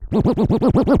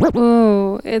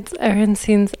Ooh, it's Erin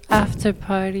Scene's after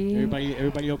party.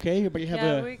 Everybody okay? Everybody have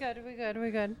yeah, a.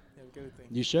 we're good.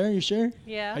 You sure? You sure?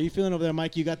 Yeah. How you feeling over there,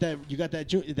 Mike? You got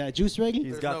that juice ready?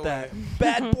 He's got that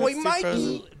bad boy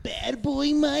Mikey. Bad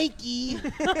boy Mikey.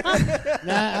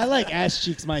 Nah, I like ass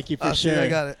cheeks Mikey for See, sure. I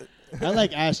got it. I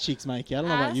like ass cheeks Mikey. I don't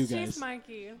know about you guys. Cheese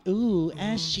Mikey. Ooh,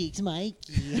 ass cheeks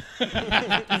Mikey.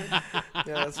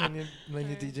 Yeah, that's when you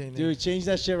DJ name. Dude, change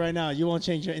that shit right now. You won't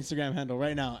change your Instagram handle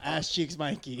right now. Ass cheeks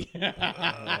Mikey.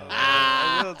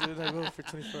 I will, dude. I will for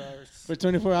 24 hours. For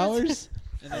 24 hours?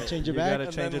 And then change it You back? gotta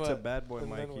And change then it to what? bad boy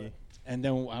And then Mikey. what? And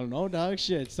then, I don't know, dog.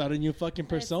 Shit. Start a new fucking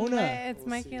persona. It's We'll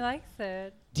Mikey see. likes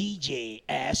it. DJ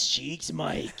Ass Cheeks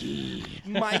Mikey.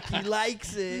 Mikey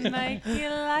likes it. Mikey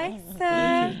likes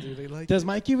it. Dude, I like Does it.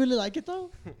 Mikey really like it,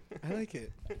 though? I like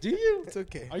it. Do you? It's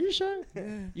okay. Are you sure?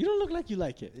 Yeah. You don't look like you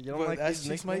like it. You don't What, like ass these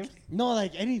cheeks, nicknames? Mikey? No,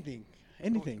 like anything.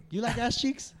 Anything. You like ass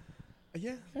cheeks?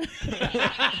 Yeah.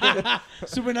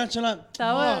 Super nonchalant.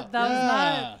 That was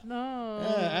Yeah. not. No.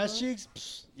 Yeah, ass cheeks?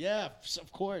 Psh, yeah,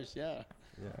 of course, yeah.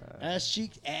 Yeah.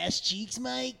 Ass cheeks,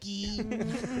 Mikey.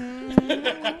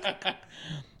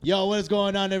 Yo, what is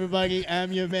going on, everybody?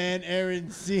 I'm your man,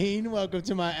 Aaron Scene. Welcome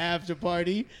to my after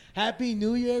party. Happy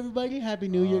New Year, everybody. Happy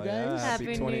New Year, yeah. guys. Happy New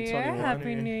Year. 2021.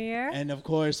 Happy New Year. And of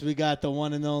course, we got the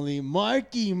one and only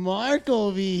Marky Mark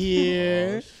over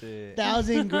here. Oh, shit.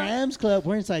 1,000 Grams Club.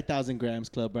 We're inside 1,000 Grams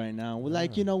Club right now. We're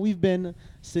like, we've been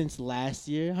since last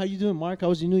year. How you doing, Mark? How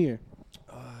was your New Year?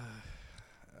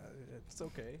 It's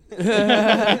okay.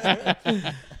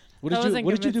 What That did wasn't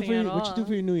you do convincing for your, at what you do all.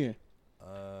 for your New Year?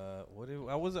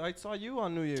 I saw you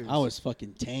on New Year's. I was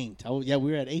fucking tanked. We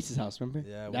were at Ace's house, remember?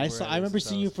 Yeah, we I were at remember Ace's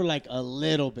seeing you house. for like a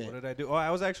little bit. What did I do? Oh, I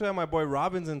was actually at my boy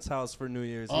Robinson's house for New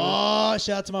Year's. Oh,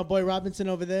 shout out to my boy Robinson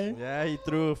over there. Yeah, he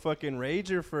threw a fucking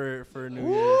rager for New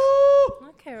Year's. Woo!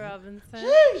 Okay, Robinson.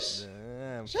 Sheesh!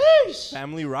 Damn. Sheesh!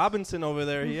 Family Robinson over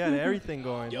there. He had everything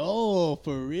going. Yo,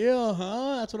 for real,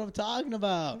 huh? That's what I'm talking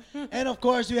about. And of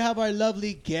course, we have our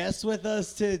lovely guest with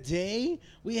us today.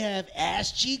 We have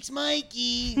Ass Cheeks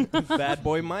Mikey. Bad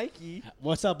boy Mikey.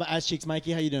 What's up, Ass Cheeks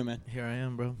Mikey? How you doing, man? Here I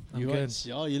am, bro. I'm You good.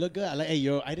 Yo, you look good. I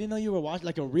didn't know you were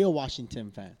like a real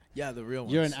Washington fan. Yeah, the real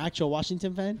one. You're an actual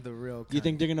Washington fan? The real. You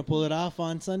think they're gonna pull it off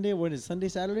on Sunday? What is it, Sunday,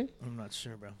 Saturday? I'm not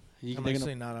sure, bro. You I'm think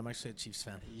actually not. I'm actually a Chiefs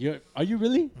fan. Are you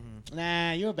really? Mhm.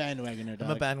 Nah, you're a bandwagoner, dog.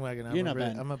 I'm a bandwagon. You're not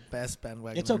I'm a best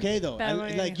bandwagon. It's okay though.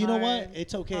 Bandwagon Like you know what? hard.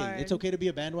 It's okay. Hard. It's okay to be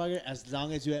a bandwagoner as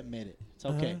long as you admit it. It's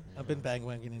okay. I've been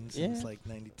bandwagoning since Yeah. like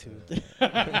 '92.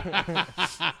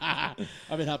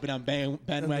 I've been hopping on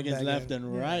bandwagons left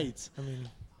and Yeah. right. I mean,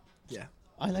 yeah.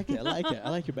 I like it. I like it. I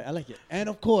like it. I like it. And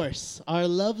of course, our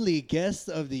lovely guest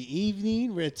of the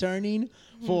evening returning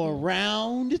for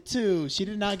round 2. She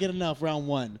did not get enough round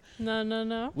 1.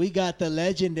 No. We got the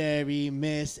legendary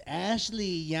Miss Ashley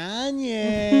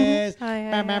Yanez. Hi.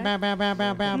 Bow, bow, bow, bow, bow,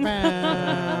 bow, bow,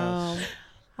 bow.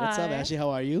 What's up, Hi. Ashley? How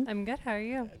are you? I'm good. How are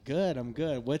you? Good. I'm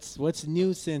good. What's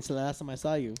new since the last time I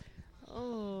saw you?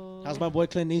 Oh. How's my boy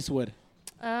Clint Eastwood?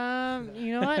 You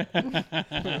know what?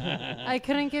 I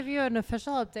couldn't give you an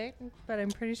official update, but I'm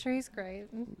pretty sure he's great.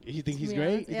 You think To he's be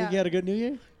great? honest, You yeah. think he had a good New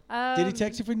Year? Did he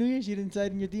text you for New Year's? You didn't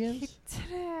slide in your He DMs?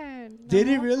 didn't. Did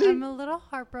he No, really? I'm a little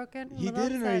heartbroken. He a little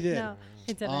didn't or he upset. did? No,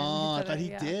 he didn't. Oh, I thought he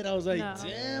yeah. did. I was like, No.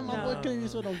 damn, my No. boy Clint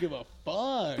Eastwood don't give a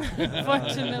fuck.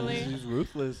 Unfortunately. He's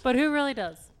ruthless. But who really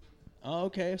does? Oh,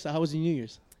 okay. So how was your New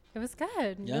Year's? It was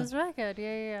good. Yeah? It was really good.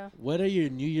 Yeah. What are your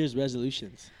New Year's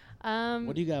resolutions? What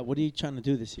What do you got? What are you trying to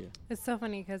do this year? It's so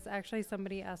funny because actually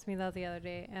somebody asked me that the other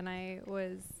day, and I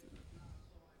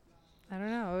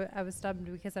don't know. I was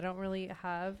stumped because I don't really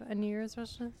have a New Year's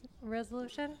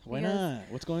resolution. Why not?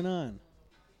 What's going on?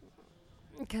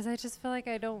 Because I just feel like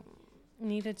I don't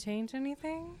need to change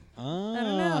anything. Oh,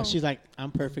 don't know. she's like,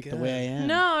 I'm perfect the way I am.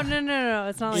 No.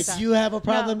 It's not like If that. you have a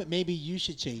problem, maybe you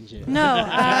should change it.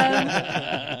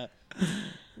 No.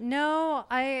 No.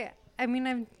 I mean,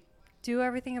 I do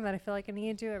everything that I feel like I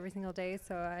need to do every single day,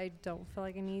 so I don't feel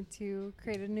like I need to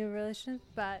create a new relationship.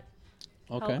 But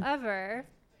Okay. however,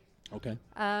 Okay.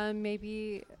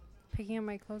 maybe picking up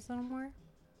my clothes a little more.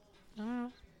 I don't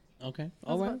know. Okay.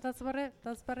 All right. That's about it.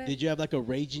 Did you have like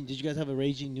did you guys have a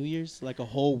raging New Year's? Like a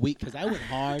whole week? Because I went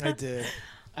hard. I did.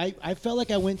 I felt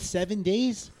like I went 7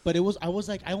 days, but I was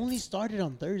like, I only started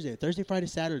on Thursday, Friday,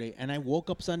 Saturday. And I woke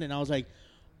up Sunday and I was like,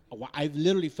 I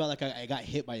literally felt like I got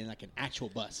hit by like an actual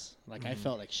bus. Like I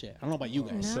felt like shit. I don't know about you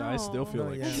guys. No. So I still feel No,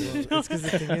 like yeah, shit. well, it's because the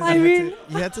thing is, I you, mean-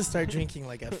 you had to start drinking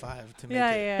like at 5 to make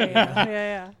Yeah, it.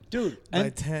 yeah. Dude. By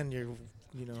And 10, you're, To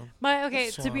be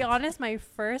Swamped. honest, my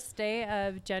first day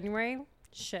of January,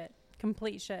 shit,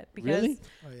 complete shit. Because Really?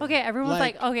 Oh, yeah. okay, everyone's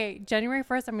Like- like, okay, January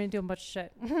 1st, I'm gonna do a bunch of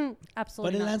shit. But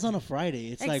Absolutely. it not. lands on a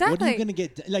Friday. It's like, what are you Exactly. gonna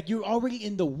get? Like, you're already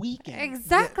in the weekend.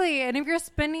 Exactly. And if you're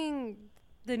spending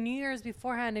the New Year's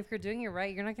beforehand, if you're doing it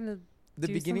right, you're not gonna. The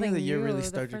do beginning of something the year new really the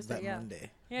started first that day, yeah.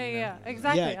 Monday. Yeah, you know? yeah,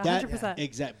 exactly. Yeah, that 100%.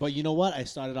 exact. But you know what? I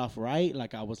started off right.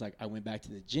 Like I was like, I went back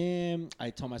to the gym. I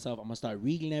told myself I'm gonna start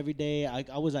reading every day.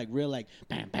 I was like real like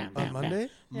bam bam bam. On Monday? Bam.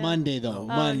 Yeah. Monday though. Oh,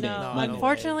 Monday. No. Monday.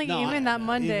 Unfortunately, No, even that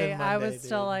Monday, Even I Monday, was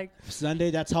still dude. like,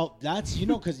 Sunday. That's you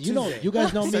know because you know Tuesday. you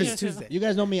guys know me. Starts Tuesday. You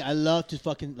guys know me. I love to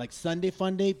fucking like Sunday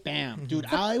fun day. Bam, dude.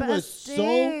 the I was best so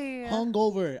day.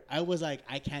 hungover. I was like,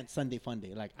 I can't Sunday fun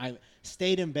day. Like I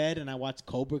stayed in bed and I watched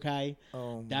Cobra Kai.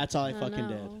 Oh, That's all I I fucking did.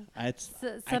 know. I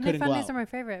Sunday couldn't go Fundays out. are my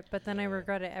favorite, but then I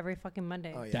regret it every fucking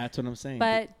Monday. oh, yeah. That's what I'm saying.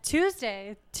 But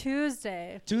Tuesday,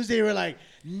 Tuesday we're like,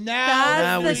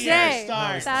 now that's we the day.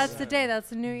 start. That's the day. That's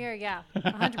the New Year. Yeah,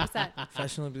 100%.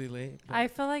 Fashionably late. but- I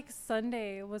feel like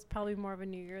Sunday was probably more of a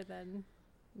New Year than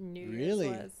New Really,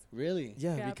 Year's was. really.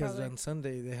 yeah, Yeah, because probably. on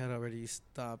Sunday they had already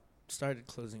started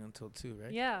closing until 2,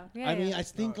 right? Yeah, yeah. I mean, yeah. I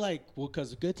think like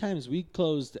because Good Times we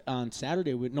closed on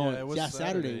Saturday with it was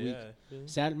Saturday week. Yeah.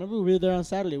 Saturday, remember we were there on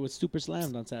Saturday with Super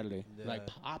Slammed on Saturday, Yeah. like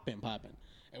popping,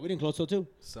 and we didn't close till 2.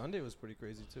 Sunday was pretty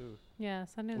crazy too. Yeah,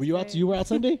 Sunday. Were you out? You were out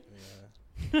Sunday,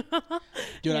 Yeah.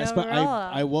 dude. Yeah, I we're all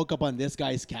out. I woke up on this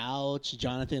guy's couch.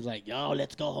 Jonathan's like, "Yo,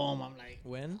 let's go home." I'm like,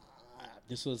 When?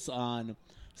 "This was on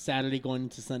Saturday going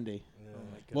into Sunday." Yeah. Oh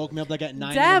my God. Woke me up like at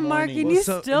 9 Damn, in the Mark, morning. and you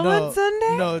still on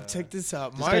Sunday? No, check this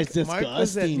out. This guy's Mark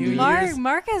was at disgusting, New dude. Year's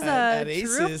Mark is at a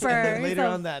Aces, trooper. and then He's later a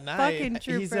on that fucking night,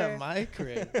 trooper. he's at my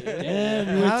crib. Dude. Damn,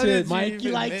 you went How to did you Mikey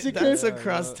even likes it, That's kid?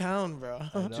 across town, bro.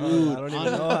 I know, Dude, I don't even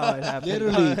know how it happened.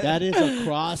 Literally, that is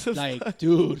across. Like,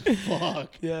 dude, fuck.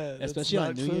 Yeah, that's Especially on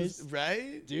not New close, Year's.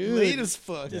 right? Dude. Late as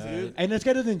fuck, Yeah. dude. And this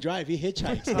guy doesn't drive; he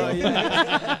hitchhikes. Oh bro.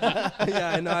 yeah,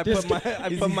 yeah. I know. I This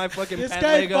put my fucking This pant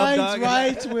guy leg up, finds dog.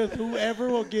 rights with whoever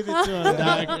will give it to him,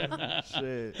 dog.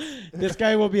 Shit. This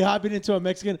guy will be hopping into a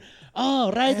Mexican.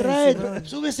 Oh, right.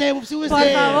 Súbese, súbese. Por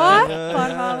favor,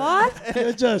 por favor.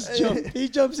 He'll just jump. He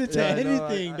jumps into Yeah, I know,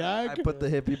 anything, I dog. put the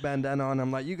hippie bandana on.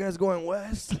 I'm like, you guys going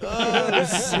west? Oh,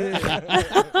 shit.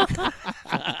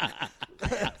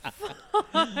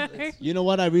 You know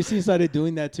what? I recently started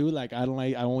doing that too. Like, I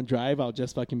won't drive. I'll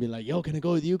just fucking be like, yo, can I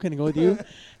go with you? Can I go with you?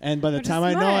 And by the Which is time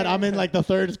I know it, smart. I'm in like the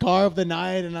third car of the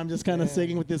night, and I'm just kind of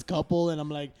singing with this couple, and I'm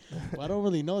like, well, I don't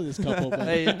really know this couple, but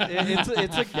Hey,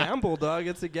 it's a gamble, dog.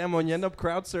 It's a gamble, and you end up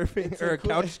crowd surfing or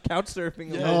couch surfing.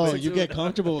 a little oh, bit, you too. get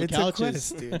comfortable with It's a couches.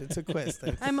 quest, dude. It's a quest.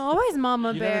 I'm always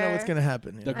Mama You Bear. never know what's gonna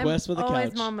happen. The I'm quest for the always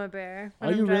couch. Mama Bear. when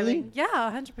Are I'm you really? driving.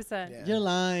 Yeah, 100%. Yeah. You're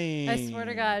lying. I swear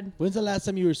to God. When's the last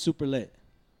time you were super lit?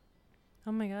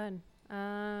 Oh my God.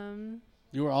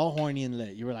 You were all horny and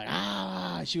lit. You were like,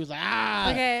 She was like,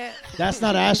 Okay. That's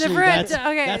not Ashley.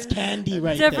 That's Candy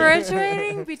right there.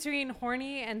 Differentiating between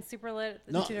horny and super lit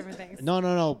is No, two different things.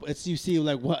 No. It's you see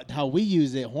like how we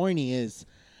use it. Horny is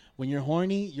when you're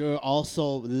horny, you're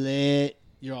also lit.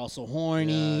 You're also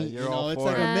horny. Yeah, you're you know, all it's for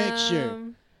like it. a mixture.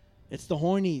 Um, It's the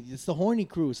horny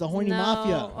crew. It's the horny no.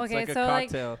 mafia. Okay, It's like so a like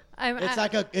cocktail.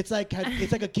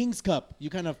 It's like a king's cup. You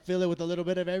kind of fill it with a little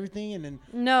bit of everything, and then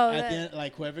no. at the end,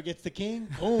 like whoever gets the king,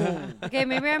 boom. Okay,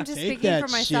 maybe I'm just Take speaking that for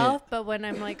shit. myself, but when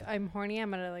I'm horny,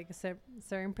 I'm at like a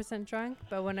certain percent drunk.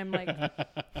 But when I'm like,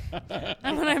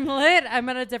 and when I'm lit, I'm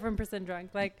at a different percent drunk.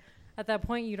 Like at that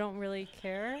point, you don't really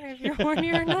care if you're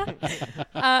horny or not.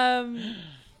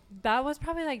 That was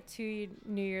probably like 2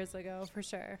 New Years ago for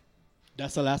sure.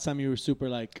 That's the last time you were super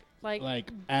like Like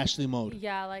Ashley mode.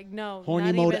 yeah, like no, Horny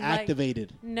not mode even, like,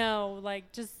 activated. no,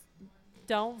 like just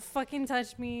don't fucking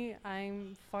touch me.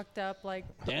 I'm fucked up. Like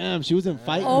Damn, she was in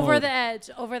fight over mode. the edge,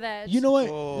 over the edge. You know what?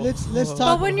 Oh. Let's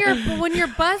talk. But when you're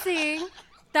buzzing,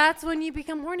 that's when you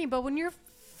become horny. But when you're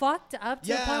fucked up to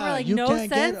the point where like you no can't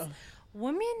get sense,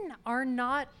 women are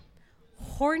not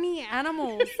horny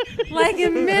animals like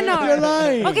men are. You're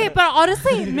lying. Okay, but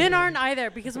honestly, men aren't either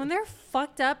because when they're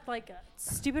fucked up, like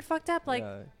stupid fucked up, like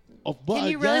Yeah. Oh, can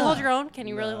you really hold your own? Can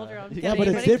you really hold your own? Yeah, Can but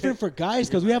it's anybody? different for guys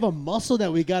because we have a muscle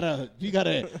that we gotta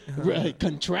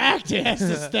contract. It has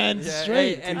to stand Yeah,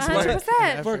 straight. and It's sweat. like-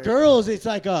 100%. for girls, it's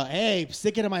like, hey,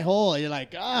 stick it in my hole. You're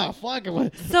like, fuck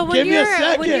it. So Give me a when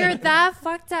second. you're that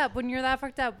fucked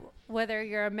up, whether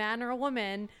you're a man or a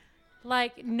woman,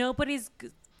 like nobody's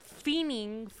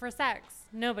fiending for sex.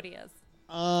 Nobody is.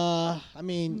 I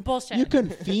mean, Bullshit. You can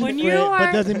fiend When for you it, but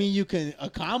are- doesn't mean you can Hey,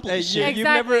 accomplish you, it. you've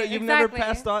never Exactly.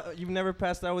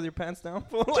 passed out with your pants down.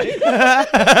 Like,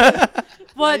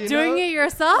 What, you doing know? it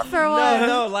yourself or what?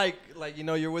 no, like like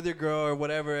you're with your girl or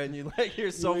whatever, and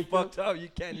you're so wake fucked up you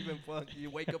can't even fuck. You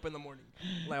wake up in the morning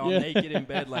like all naked in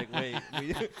bed, like wait,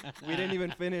 we didn't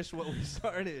even finish what we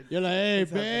started. You're like, hey,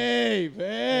 That's babe,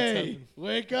 hey, happened.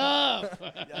 wake up.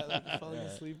 Yeah, like falling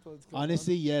asleep. while it's going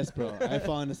Honestly, yes, bro. I've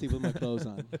fallen asleep with my clothes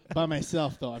on. By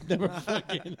myself, though. I've never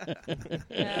fucking.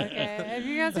 Yeah, okay. If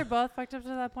you guys are both fucked up to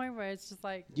that point where it's just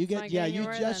like You it's get, not yeah, getting you.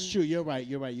 anywhere, That's then true. You're right.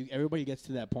 You're right. Everybody gets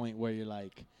to that point where you're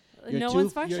like, No too- one's You're,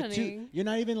 functioning. you're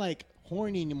not even like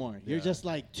horny anymore. You're Yeah. just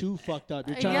like too fucked up.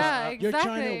 You're trying. Yeah, You're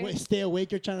trying to exactly. stay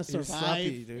awake. You're trying to You're survive.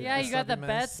 sloppy, dude. Yeah, You're you got the sloppy bed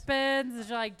mess. spins. It's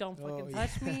like, don't Oh, fucking yeah.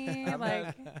 touch me. I've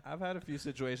like, I've had a few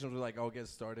situations where like I'll get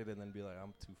started and then be like,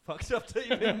 I'm too fucked up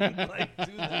to even like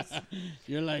do this.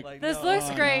 You're like, Like, this no. looks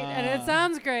great and nah. it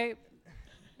sounds great,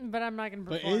 but I'm not gonna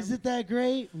but perform. is it that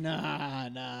great?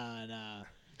 Nah.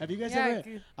 Have you guys ever?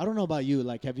 I don't know about you.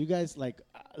 Like, have you guys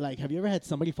have you ever had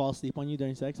somebody fall asleep on you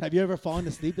during sex? Have you ever fallen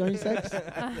asleep during sex?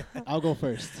 I'll go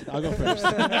first. I'll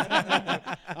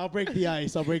break the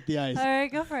ice. All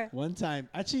right, go for it. One time,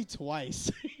 actually twice.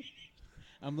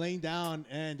 I'm laying down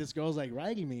and this girl's like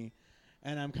riding me,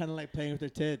 and I'm kind of like playing with her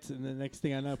tits. And the next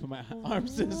thing I know, I put my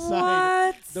arms to the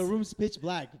side. What? The room's pitch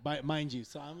black, mind you.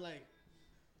 So I'm like,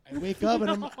 I wake up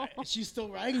and she's still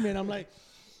riding me, and I'm like,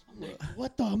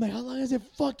 what the? I'm like, how long has it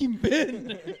fucking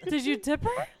been? Did you tip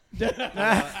her?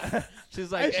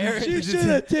 She's like, Aaron, She should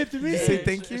have tipped me. say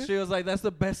thank you? She was like, that's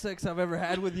the best sex I've ever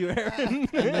had with you, Aaron.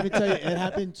 And let me tell you, it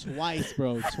happened twice,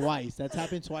 bro. Twice. That's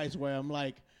happened twice where I'm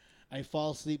like, I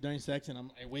fall asleep during sex and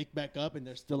I wake back up and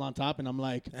they're still on top and I'm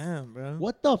like, Damn, bro.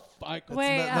 what the fuck?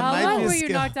 Wait, that how might long be a were you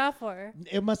skill. knocked out for?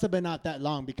 It must have been not that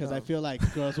long because I Oh. feel like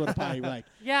girls would have probably like,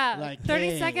 Yeah, Like,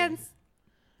 30 hey. seconds.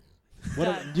 what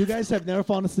Done. you guys have never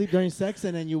fallen asleep during sex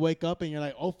and then you wake up and you're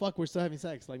like, oh fuck, we're still having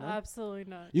sex. Like, no? Absolutely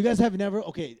not. You guys have never,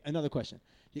 okay, another question.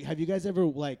 Have you guys ever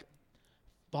like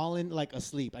fallen like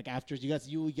asleep? Like after you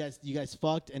guys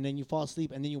fucked and then you fall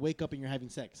asleep and then you wake up and you're having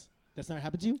sex? That's never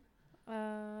happened to you?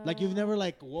 Like you've never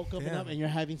like woke up and Damn. up and you're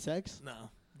having sex? No,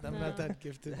 I'm No. not that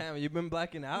gifted. Damn, you've been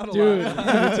blacking out a Dude, lot.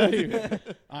 let me tell you.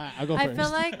 All right, I'll go I first.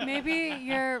 feel like maybe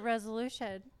your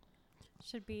resolution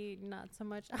should be not so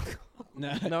much alcohol.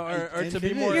 No, or to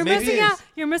be it more. You're maybe missing it's- out.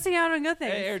 You're missing out on good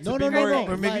things. Hey, or to No, be no, no, more- no.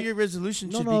 Or maybe Like- your resolution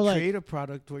no, should no, be like- create a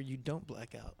product where you don't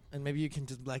black out, and maybe you can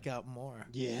just black out more.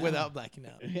 Yeah. Without blacking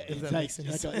out. Yeah, If it's that like, makes any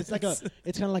it's sense.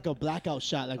 kind of like a blackout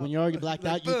shot. Like when you're already blacked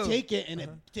Like, out, you boom. take it and it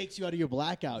takes you out of your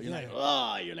blackout. You're Yeah. like,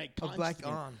 oh, you're like a conscious black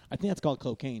again. on. I think that's called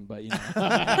cocaine, but you know,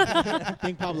 I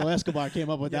think Pablo Escobar came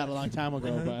up with that a long time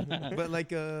ago. But But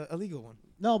like a illegal one.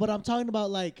 no, but I'm talking about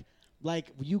like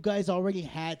you guys already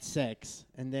had sex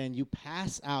and then you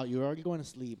pass out. You're already going to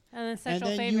sleep. And then And sexual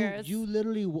then favors. you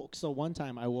literally woke. So one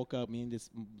time I woke up, me and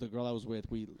the girl I was with,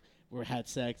 we had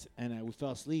sex and we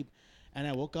fell asleep, and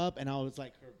I woke up and I was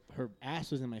like, her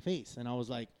ass was in my face, and I was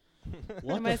like,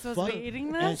 what Am the I supposed fuck? to be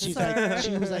eating And this? she's or- like,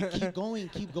 she was like, keep going.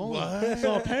 What?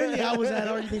 So apparently I had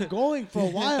already been going for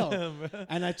a while,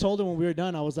 and I told her when we were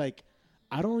done, I was like,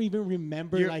 I don't even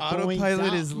remember Your like going autopilot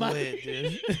down. is lit,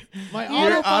 dude. My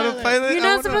Your autopilot. autopilot. You're I not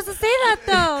wanna- supposed to say that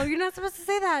though. You're not supposed to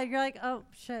say that. You're like, oh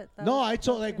shit. that No, was- I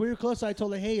told like we were close. So I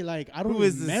told her, hey, like I don't Who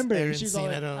is this remember. And Aaron she's all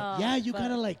like, Cena? Oh, yeah, you fuck.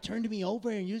 kind of like turned me over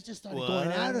and you just started going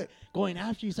What? at it, going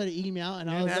after you started eating me out, and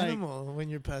You're I an was like, animal when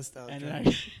you're passed out. and dog.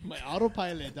 like, my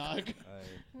autopilot, dog.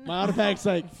 My autopilot's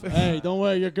like, hey, don't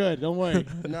worry, you're good. Don't worry.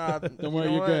 Nah, Don't worry,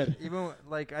 you know you're what? good. Even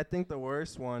like I think the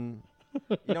worst one.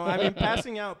 I mean,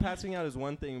 passing out is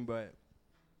one thing, but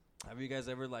have you guys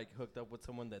ever like hooked up with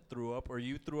someone that threw up, or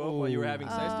you threw up while you were having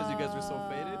sex because you guys were so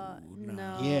faded?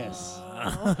 No. Yes.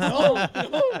 Yeah,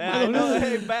 I know.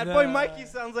 Hey, Bad Boy Nah. Mikey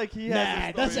sounds like he has. Nah,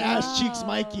 a that's story. ass cheeks,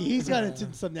 Mikey. He's got Nah.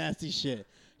 into some nasty shit.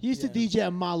 He used to Yeah. DJ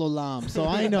at Malo Lam, so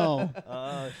I know.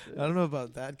 Oh shit. I don't know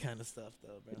about that kind of stuff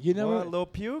though, bro. You never. What, little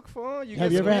puke, fool? You Have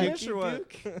guys you ever had- squeamish or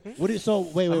what? What is so?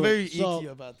 Wait, I'm very so, icky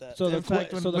about that. so the In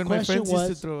fact, que- when, so the when my question friends used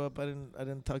was- to throw up, I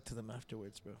didn't talk to them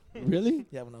afterwards, bro. really?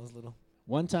 Yeah, when I was little.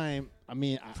 One time, I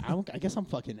mean, I guess I'm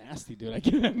fucking nasty, dude. I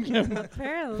can't.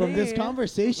 Apparently. From this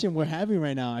conversation we're having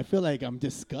right now, I feel like I'm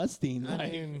disgusting. I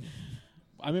Like, mean,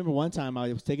 I remember one time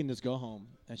I was taking this girl home,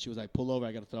 and she was like, "Pull over,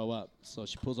 I gotta throw up." So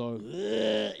she pulls over,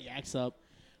 yaks up.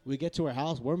 We get to her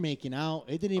house, we're making out.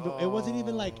 It didn't even. It wasn't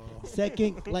even like Oh.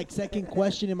 second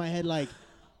question in my head. Like,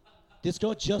 this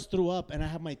girl just threw up, and I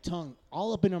have my tongue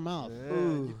all up in her mouth. Yeah,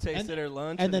 you tasted her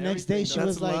lunch. And the next day she everything,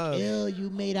 was That's like, love. "Ew, you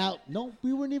made out." No,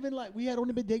 we weren't even like. We had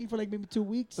only been dating for like maybe 2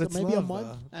 weeks, or That's maybe a love, month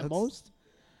though. at That's- most.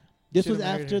 This was Should've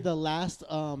married after her. the last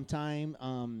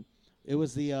time. It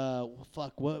was the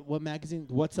what magazine?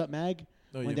 What's Up Mag?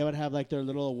 oh, When yeah. they would have like their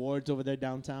little awards over there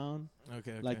downtown,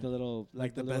 okay, like the little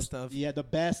Like the little- best of? Yeah, the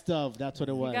best of. That's what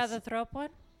it You was. got the throw up one?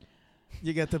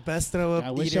 You got the best throw I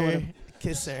up wish I eater would've-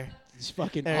 kisser. It's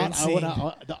fucking. Aaron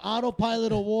The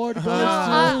autopilot award goes No, to.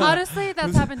 honestly,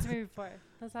 that's happened to me before.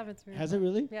 That's happened to me. Has it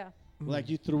before. really? Yeah. Like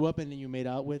you threw up and then you made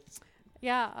out with,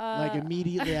 Yeah. like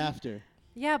immediately after.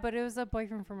 Yeah, but it was a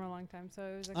boyfriend from a long time, so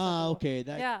it was. Ah, acceptable. okay.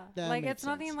 That, Yeah, that like makes it's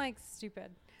nothing sense. like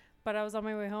stupid. But I was on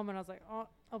my way home and I was like, oh,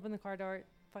 open the car door,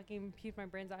 fucking puked my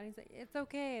brains out. And he's like, it's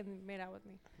okay, and made out with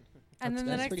me. And then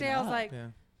the that's next pretty day I was hot. like, Yeah.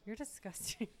 you're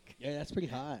disgusting. Yeah, that's pretty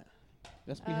hot.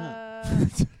 That's pretty hot.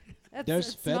 It's not. There's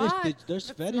It's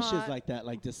fetishes not. like that,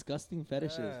 like disgusting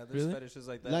fetishes. Yeah, there's Really? fetishes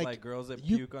like that, Like, like girls that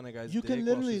you- puke on a guy's you dick can while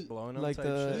literally- she's blowing him like type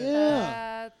the- shit.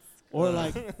 Yeah. That's Or Ugh.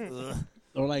 like, Ugh.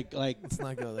 or like, Let's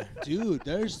not go there. dude,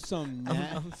 there's some.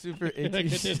 I'm super Look icky. at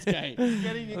this guy.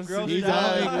 Getting I'm grossed he's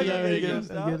out. all- How he's you already getting grossed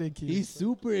grossed I'm out? getting icky. He's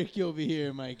super icky over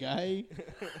here, my guy.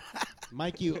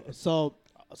 Mikey, so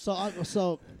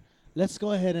let's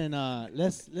go ahead and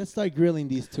let's start grilling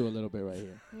these two a little bit right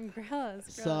here. Grill us.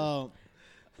 So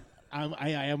I'm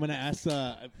gonna ask.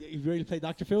 You ready to play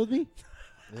Dr. Phil with me?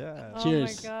 Yeah. Oh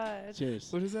Cheers. my god.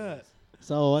 Cheers. What is that?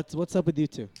 So what's up with you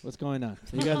two? What's going on?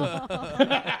 So you guys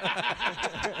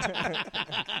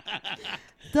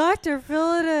Dr.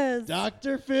 Phil it is.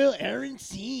 Dr. Phil, Aaron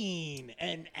Scene,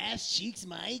 and Ass Cheeks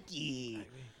Mikey.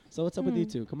 So what's up with you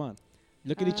two? Come on.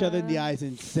 Look at each other in the eyes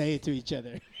and say it to each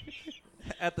other.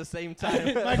 At the same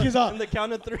time. Mikey's all- On the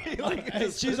count of three. Like, Hey,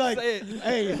 just she's like, say it.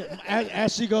 hey,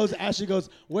 Ashley goes,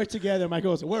 we're together. Mike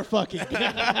goes, we're fucking.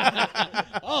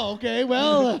 Oh, okay.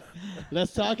 Well,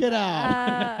 let's talk it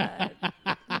out.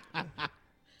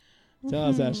 Tell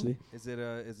us, Ashley. Is it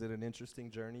an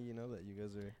interesting journey? You know that you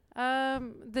guys are.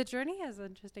 The journey is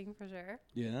interesting for sure.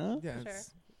 Yeah. Yeah. Sure.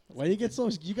 it's- Why you get so?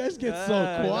 You guys get so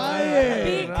I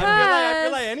quiet. Because- I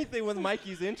feel like anything with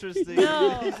Mikey's interesting. No.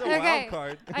 He's a Okay. wild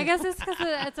card. I guess it's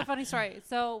because it's a funny story.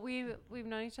 So we've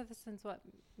known each other since what?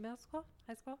 Middle school?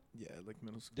 High school? Yeah, like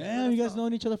middle school. Damn, you guys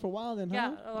known each other for a while then, huh?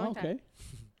 Yeah, a long okay.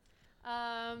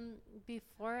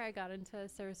 Before I got into a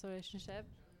serious relationship,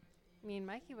 me and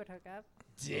Mikey would hook up.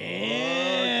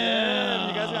 Damn.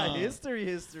 You guys got history.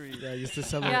 Yeah, I used to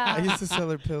sell her. Yeah. I used to sell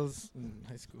her pills in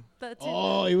high school. That's it.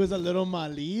 Oh, he was a little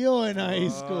malillo in high Oh,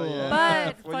 school. yeah.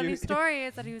 But Well, funny you- story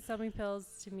is that he would sell me pills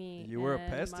to me. You were a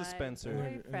and pest my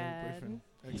dispenser. Boyfriend.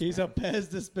 He's a Pez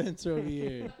dispenser over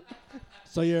here.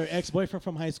 So your ex-boyfriend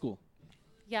from high school.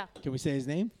 Yeah. Can we say his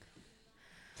name?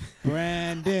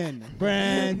 Brandon.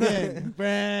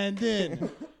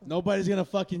 Nobody's gonna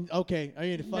fucking. Okay, are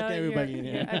you gonna fuck No, everybody you're-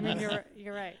 in here? I mean,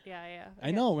 you're right. Yeah. I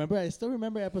Okay. know. Remember, I still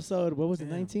remember episode. What was it?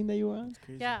 Damn. 19 that you were on? It's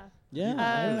crazy. Yeah. Yeah,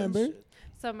 I Um, remember.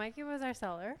 So Mikey was our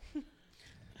seller.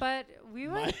 But we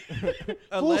would.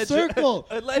 Full circle.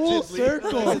 Allegedly. Full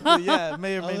circle. Allegedly, yeah,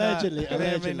 may or may Allegedly, not. May or may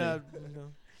allegedly. not. You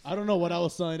know. I don't know what I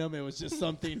was selling him. It was just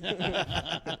something.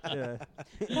 Yeah.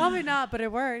 Probably not, but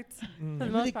it worked for the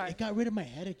It most part. got rid of my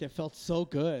headache. That felt so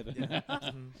good.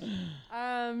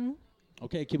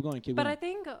 Okay, keep going. But I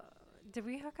think, did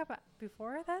we hook up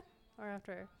before that or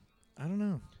after? I don't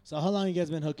know. So how long you guys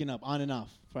been hooking up, on and off,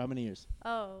 for how many years?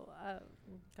 Oh,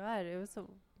 God, it was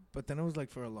But then it was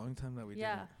like for a long time that we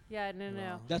yeah, no.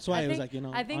 Wow. That's why I it was think- like, you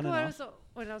know, I think on when and I off. was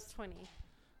when I was 20.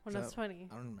 When I was So- 20,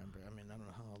 didn't. I don't remember. I mean, I don't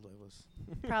know how old I was.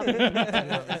 probably.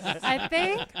 I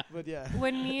think But yeah.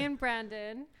 when me and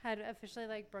Brandon had officially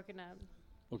like broken up,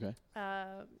 Okay.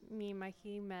 me and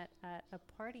Mikey met at a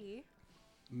party.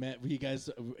 You guys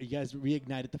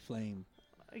reignited the flame.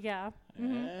 Yeah.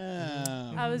 Mhm.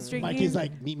 Yeah. I was drinking. Mikey's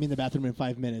like, meet me in the bathroom in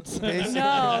 5 minutes. no.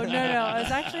 I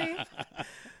was actually.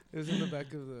 It was in the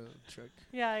back of the truck.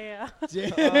 Yeah.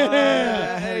 Damn.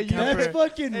 Hey, That's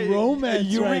fucking romance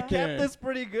you right recapped there. this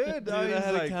pretty good. Dude, dog. I He's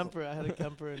had like, a camper. I had a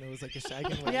camper, and it was like a shagging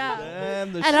wagon. Yeah.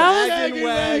 Damn, the And I was- shaggin'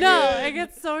 wagon. No, it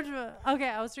gets so much. Okay,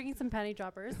 I was drinking some panty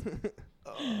droppers,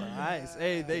 Nice.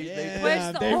 Hey, they Yeah.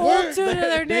 which the they whole worked. tune of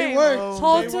their They name. worked.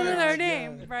 Whole They tune of their worked.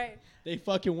 name, right? They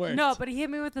fucking worked. No, but he hit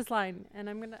me with this line, and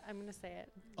I'm gonna say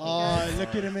it. Oh,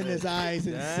 look at him in his eyes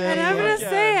and Damn. say And I'm it. gonna Yeah.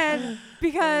 say it Oh my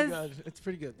because God, it's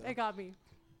pretty good. Though. it got me.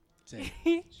 Say it.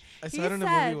 he I saw it in a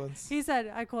movie once. He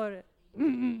said, I quote it.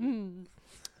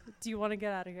 Do you want to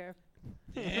get out of here?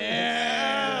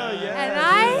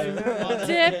 Yeah. And I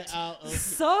dipped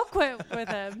so quick with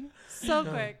him. So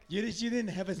quick. You didn't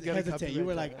gotta hesitate. You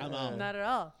were copyright like, that. I'm out. Not at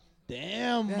all.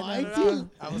 Damn, Yeah, not at Mikey. all.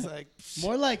 I was like,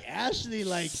 More like Ashley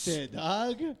likes it,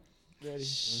 dog. ready.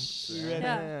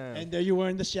 Yeah. And there you were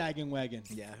in the shagging wagon.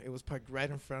 Yeah, it was parked right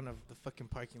in front of the fucking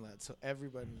parking lot, so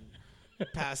everybody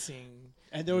passing.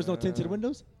 And there was no tinted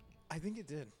windows? I think it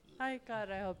did. I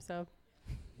hope so.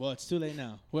 Well, it's too late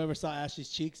now. Whoever saw Ashley's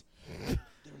cheeks, they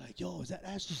were like, yo, is that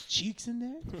Ashley's cheeks in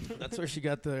there? That's where she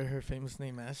got her famous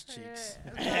name, Ass Cheeks.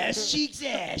 Ass cheeks,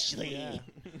 Ashley. Yeah.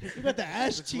 You got the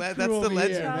ass cheek That's crew the over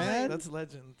legend, here, man. That's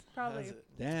legend. Probably. Has it.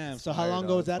 Damn. So how long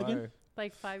ago was that again?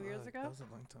 Like 5 years ago. That was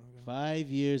a long time ago. 5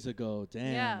 years ago.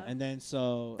 Damn. Yeah. And then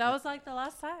so That was like the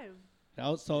last time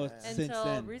so Yeah. since until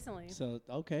then. recently. So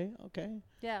okay.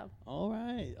 Yeah. All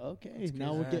right. Okay. That's Now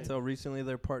crazy. we're getting. Until recently,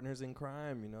 they're partners in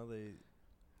crime. You know, they.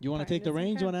 You want to take the Partners in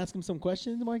reins? You crime. want to ask him some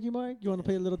questions, Marky Mark? You want to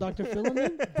play a little Dr. Phil on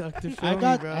them? Dr. Phil,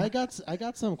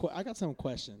 I got some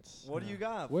questions. What do you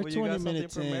got? We're What, you 20 got something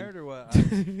minutes in. prepared or what?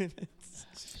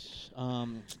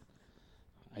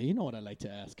 You know what I like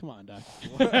to ask. Come on, Doc.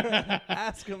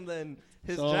 Ask him then.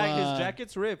 His So, his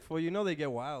jacket's ripped. Well, you know they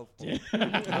get wild. Oh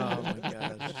my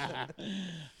gosh.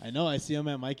 I know. I see him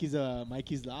at Mikey's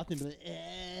loft and be like,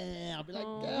 I'll be like,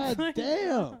 Oh. God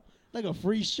damn. Like a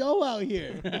free show out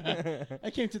here.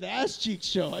 I came to the Ass Cheek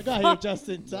show. I got here just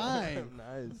in time.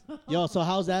 Nice. Yo, so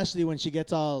how's Ashley when she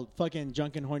gets all fucking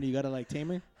drunk and horny? You gotta like tame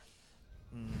her?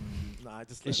 Nah, I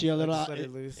just Is she a little? let her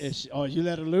loose. Oh, you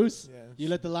let her loose? Yeah. You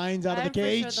let the lions out of the I'm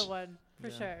cage? for sure the one. For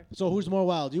Yeah. sure. So who's more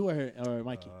wild, you or her or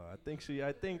Mikey?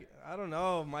 I don't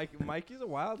know. Mikey's a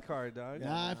wild card, dog.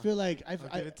 Nah, I feel like I'll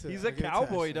give it to- He's I'll a give it to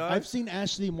cowboy, Ashley. dog. I've seen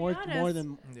Ashley more Be more honest.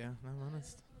 than Yeah, I'm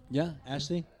honest.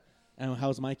 Ashley. And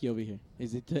how's Mikey over here?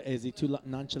 Is he too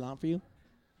nonchalant for you?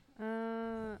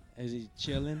 Is he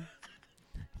chilling?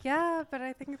 Yeah, but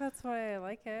I think that's why I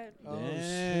like it. Oh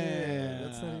shit,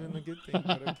 that's not even a good thing,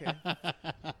 but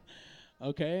okay.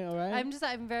 Okay, all right.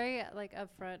 I'm very like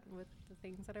upfront with the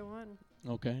things that I want.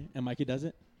 Okay, and Mikey does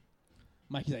it.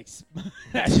 Mikey's like,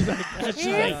 she's like,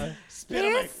 He's- spit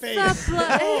on my He's face. he's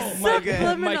my God.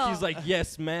 subliminal. Mikey's like,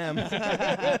 yes, ma'am.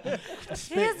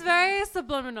 He's very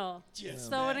subliminal. Yes,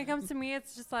 So when it comes to me,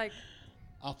 it's just like,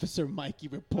 Officer Mikey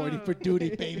reporting for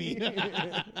duty, baby.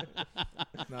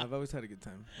 No, I've always had a good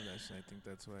time with Ashley. I think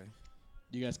that's why.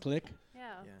 You guys click?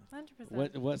 yeah, Yeah.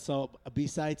 100%. What? So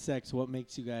besides sex, what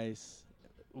makes you guys?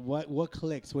 What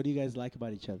clicks? What do you guys like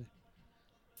about each other?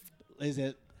 Is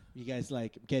it you guys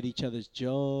like get each other's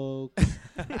jokes?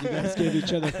 You guys give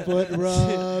each other foot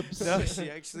rubs? No, she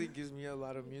actually gives me a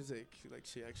lot of music. Like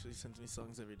she actually sends me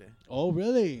songs every day. Oh,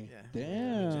 really? Yeah.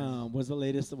 Damn. What's the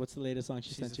latest song she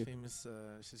She's sent a you? famous.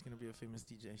 She's gonna be a famous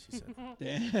DJ. She said.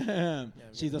 Damn. we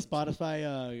She's a got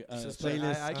Spotify She's a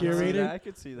playlist I curator. I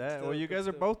could see that. Still- Well, you guys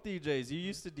are still- both DJs. You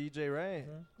used to DJ, right?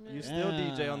 Yeah. You still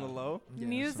DJ on the low. Yeah,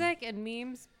 Music and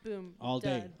memes, boom. All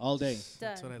day. done. All day.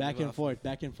 That's Done. what I Back live and off forth.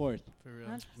 Back and forth. of, for real.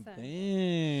 100%.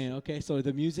 Dang. Okay, so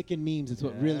the music and memes is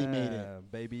what really made it. Yeah,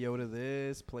 Baby Yoda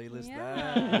this, playlist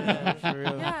Yeah. Yeah, that. for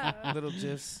real. Yeah. Little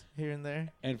gifs here and there.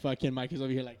 And fucking Mike is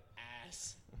over here like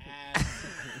ass.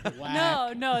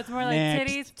 Whack. No, it's more like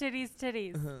Next. titties.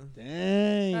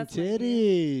 Dang, That's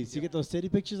titties. You get those titty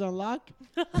pictures on lock?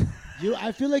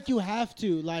 I feel like you have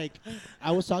to. Like,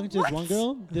 I was talking to this one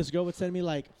girl. This girl would send me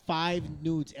like 5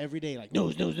 nudes every day. Like,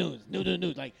 nudes.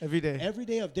 Like, Every day. every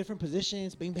day of different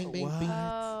positions. Bing, bing, bing, What? bing.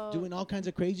 Oh, Doing all kinds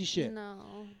of crazy shit.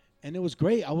 No. And it was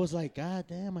great. I was like, God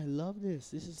damn, I love this.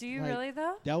 This is Do you like, really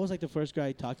though? That was like the first guy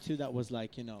I talked to that was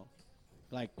like,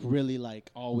 like really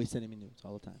like always sending me nudes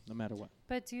all the time, no matter what.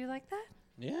 But do you like that?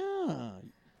 Yeah.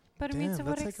 But I mean, Damn, to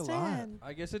what that's like a lot. extent?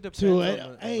 I guess it depends To on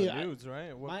it- hey, the I- nudes,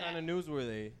 right? What my- kind of nudes were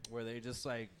they? Were they just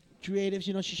like Creatives,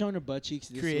 she's showing her butt cheeks.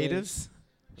 This way. Creatives.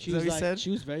 She Is that was what you like, said?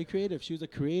 she was very creative. She was a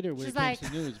creator when She's it comes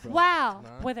like, to nudes, bro. Wow, Nah.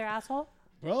 with her asshole.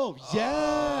 Bro,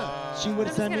 yeah. She would I'm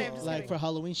just send me kidding, I'm just like kidding. for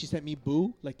Halloween. She sent me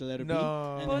Boo, like the letter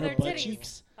No. B, and Boo then her their butt titties.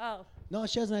 cheeks. Oh, No,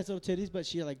 she has nice little titties, but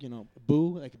she like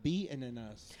Boo, like B, and then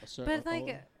a circle. but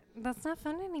like, that's not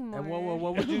fun anymore. and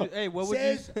what would you hey, what would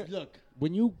you Says, look,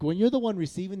 when you're the one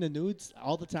receiving the nudes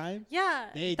all the time, Yeah,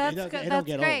 They that's don't- good. they don't That's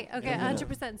get great. old. They Okay, don't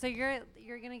get old. 100%. So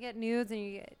you're gonna get nudes and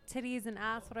you get titties and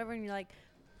ass, whatever, and you're like,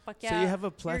 fuck yeah. So you have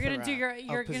a You're gonna do plethora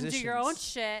you're of gonna do your own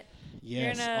positions. shit.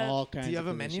 yes, gonna- all kinds. Do you of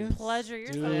have a menu? positions. Pleasure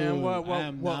yourself. Dude, And what- I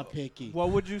am what- not picky. what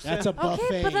would you say? That's a buffet.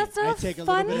 Okay, but that's I not take a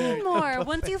fun little bit of- anymore.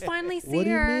 Once you finally see What do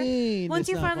you her, mean? once It's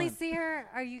you not finally fun? see her,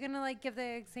 are you gonna like give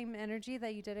the same energy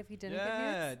that you did if you didn't get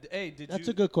yeah. nudes? Hey, did That's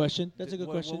you? a good question. That's a good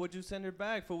what, question. What would you send her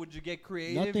back for? Would you get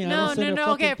creative? Nothing. I No, don't send her no.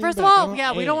 fucking Okay, thing first of back. I all, don't-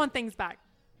 yeah, we hey. don't want things back.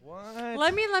 What?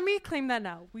 Let me claim that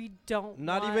now. We don't.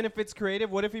 Not want even if it's creative.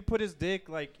 What if he put his dick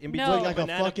like in No. between Like a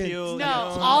banana fucking- peel? No, you know?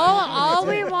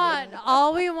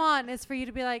 all we want is for you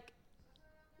to be like,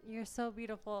 you're so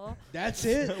beautiful. That's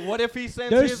it. What if he sends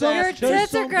There's his some- Your ass? there's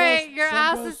tits are some great. girls- Your some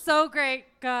ass girls- is so great.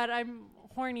 God, I'm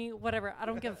horny. Whatever. I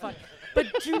don't give a fuck. But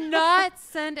do not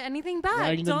send anything back.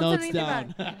 Writing the Don't send notes anything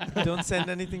down. back. Don't send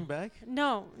anything back.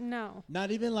 No. Not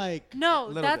even like. No,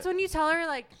 Little that's bit. when you tell her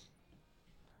like,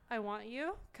 I want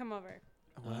you. Come over.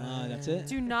 That's it.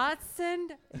 Do not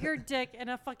send your dick in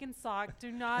a fucking sock.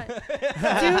 Do not do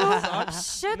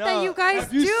shit No. that you guys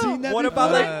Have you do. seen that What before?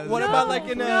 about like what about like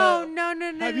in a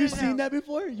no. Have you seen that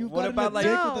before? You've What got about, a like-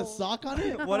 dick No. with a sock on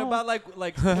it? What about like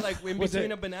in Was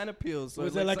between it- a banana peel? So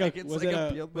was it it looks like a- it's was like it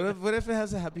a- peeled What if it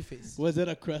has a happy face? Was it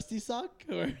a crusty sock?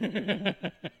 Or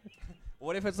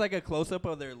What if it's like a close up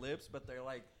of their lips, but they're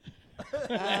like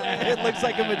it looks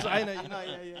like a vagina, you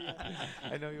know?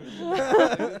 I know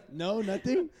you. no,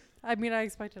 nothing. I mean, I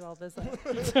expected all this.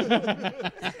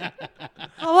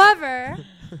 However,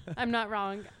 I'm not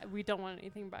wrong. We don't want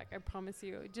anything back. I promise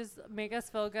you. Just make us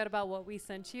feel good about what we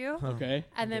sent you, Okay.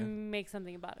 and then make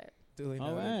something about it. Duly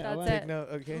All noted. right. That's all it. right. Take note.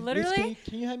 Okay. Lit- Literally? Liz,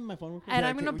 can you hand me my phone? Real quick? And Yeah,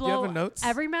 I'm gonna do you have blow a notes?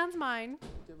 every man's mind.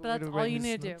 But that's all you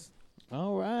need to do.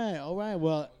 All right, all right.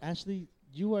 Well, Ashley,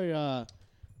 you are.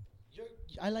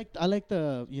 I like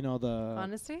the the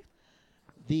Honesty.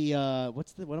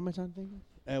 what am I trying to think?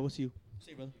 What's you?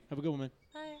 See you, brother. Have a good one, man.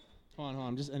 Hi. Hold on.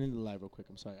 I'm just ending the live real quick.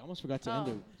 I'm sorry. I almost forgot to end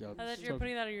it. I thought you were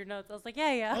putting that in your notes. I was like,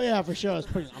 yeah. Oh yeah, for sure. I was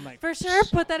putting. I'm like, For sure,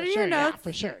 put that for in sure, your yeah, notes.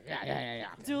 for sure. Yeah.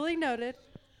 Duly noted.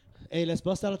 Hey, let's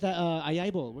bust out with that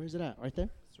ayay bowl. Where's it at? Right there.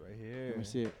 It's right here. Let me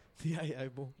see it. The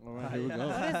eyeball. All right, here we go.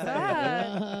 What is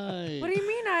that? Alright. What do you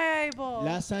mean I able?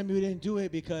 Last time we didn't do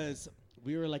it because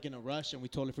we were like in a rush and we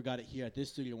totally forgot it here at this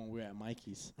studio when we were at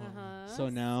Mikey's. So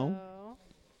now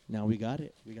we got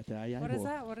it. We got the ayay What bowl. is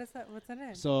that? What is that? What's in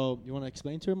it? So you want to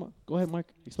explain to him? Go ahead, Mark.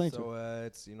 Explain to him. So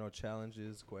it's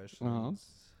challenges, questions.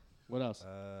 What else?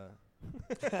 Oh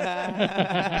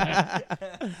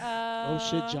Oh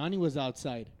shit, Johnny was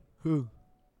outside. Who?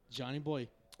 Johnny boy.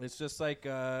 It's just like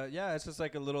it's just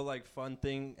like a little like fun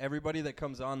thing. Everybody that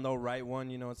comes on, they'll write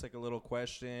one. It's like a little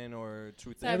question or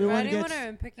truth. So Everyone writing gets- one or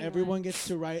I'm picking Everyone one? gets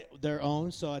to write their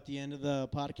own. So at the end of the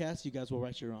podcast, you guys will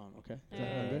write your own. Okay. Is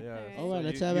that good? Alright. All right, So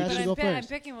let's you- have you Ashley just- go I'm first.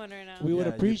 picking one right now. We would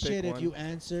Yeah, you appreciate pick if you one.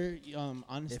 answer If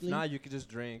honestly, not, you could just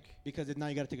drink. because if not,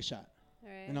 you got to take a shot.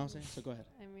 Alright. You know what I'm saying? So go ahead.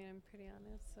 I mean, I'm pretty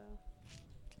honest, so.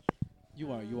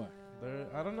 You are.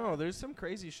 I don't know. There's some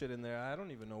crazy shit in there. I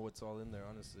don't even know what's all in there,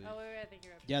 honestly. Oh, wait, I think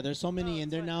you're up. Yeah, there's so many Oh, in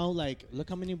there it's now. Like, look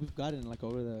how many we've gotten like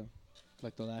over the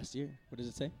last year. What does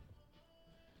it say?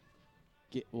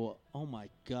 Oh my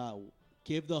God.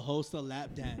 Give the host a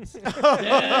lap dance.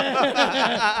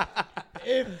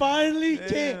 It finally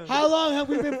came. Damn. How long have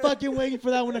we been fucking waiting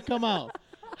for that one to come out?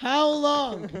 How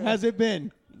long has it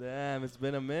been? Damn, it's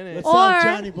been a minute. What's up, Or-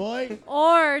 Johnny boy?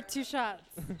 Or 2 shots.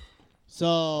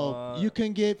 So you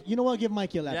can give. You know what? Give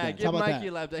Mikey a lap Yeah, dance. give How about Mikey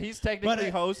that? a lap dance. He's technically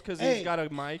But, host because hey, he's got a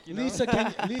mic. Lisa,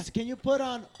 can you put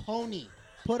on Pony?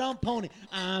 Put on Pony.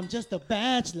 I'm just a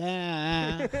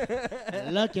bachelor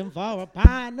looking for a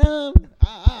partner.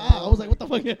 I was like, what the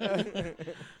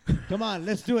fuck? Come on,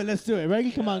 let's do it.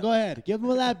 Reggie, come on, go ahead. Give him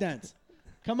a lap dance.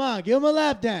 Come on, give him a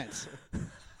lap dance.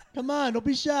 Come on, don't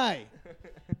be shy.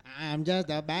 I'm just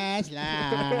a bachelor.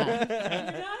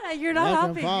 You're not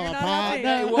helping. Looking You're for not a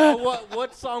helping. partner.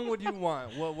 What song would you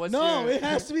want? What's No, your, it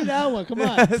has to be that one. Come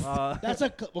on. That's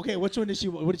okay. Which one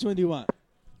which one do you want?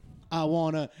 I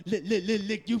wanna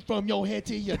lick you from your head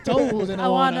to your toes, and I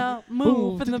wanna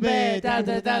move from the bed down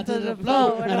to the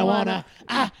floor, and I wanna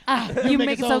You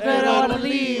make it so good, I wanna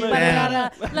leave, but I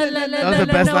gotta That was the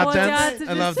best lap dance.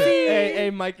 I loved it. Hey,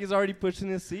 Mikey's already pushing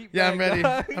his seat. Yeah, I'm ready.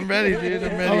 I'm ready, dude.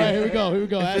 I'm ready. All right, here we go. If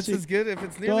it's Ashley, as good, if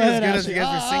it's go nearly ahead, as good as you Ashley.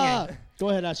 guys were singing. Go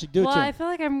ahead, Ashley. Do it Well, to I him. feel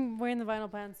like I'm wearing the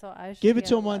vinyl pants, so I should Give it get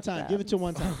to a him one lap time. Give it to him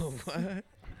one dance. time. What?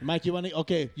 Mike, you want to?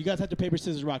 Okay, you guys have to paper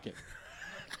scissors rock it.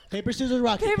 Paper scissors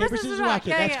rock it. Paper, scissors, rock.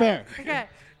 Yeah, That's yeah. fair. Okay.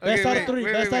 Best out of three.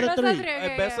 Best out of Best out of three. three.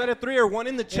 Okay, Best yeah. out of 3 or one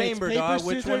in the chamber, paper, dog.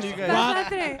 Which one do you scissors, guys? rock.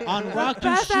 Best out of three. On rock you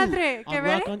Best out of shoot. three. Okay, On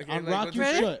ready? rock on Okay, rock like, you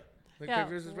ready? shoot. Like Yeah.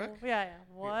 paper, scissors, rock? Yeah.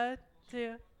 1,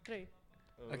 2, 3.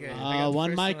 Okay. I got the One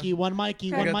first Mikey. One Mikey.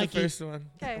 Okay. I One got the Mikey. first one.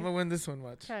 Okay. I'm gonna win this one.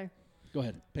 Watch. Okay. Go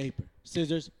ahead. Paper,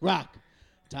 scissors, rock.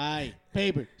 Tie.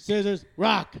 Paper, scissors,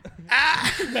 rock.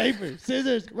 Paper,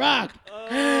 scissors, rock.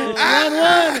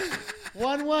 1-1.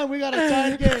 1-1. We got a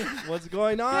tied game. What's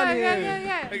going on Yeah, here?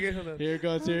 yeah. Okay, hold on. Here it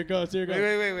goes. Here it goes. Here it goes.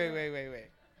 Wait.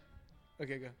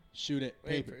 Okay, go. Shoot it.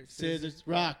 Paper, Paper, scissors, scissors,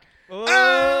 rock. Oh!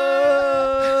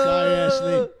 Sorry,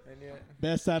 Ashley. I knew it.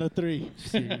 Best out of 3.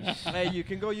 Hey, you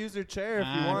can go use your chair if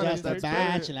you I'm want. just a That's great.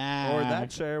 bachelor. Or that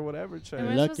chair, whatever chair. Am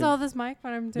I Look supposed to at- hold this mic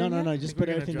when I'm doing it? No. Just think put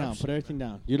we're gonna everything drop down. shit. Put everything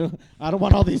down. You don't. I don't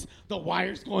want all the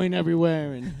wires going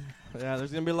everywhere. And Yeah,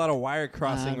 there's gonna be a lot of wire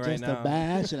crossing I'm right just now. a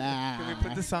bachelor. Can we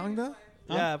put the song though?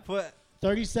 Yeah, put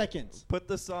 30 seconds.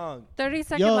 the song.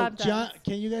 30-second Yo, lap dance. John,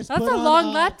 can you guys That's put a on,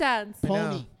 long lap dance. I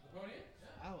Pony. know.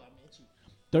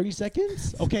 30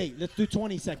 seconds? Okay, let's do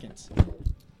 20 seconds.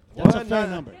 That's a What? fair Not-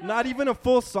 number. Not even a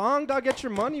full song, dog. Get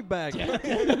your money back.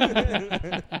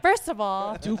 First of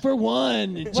all, 2 for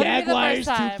 1. the Jaguars, first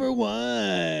 2 time? for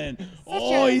 1.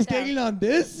 Oh, your he's down. taking on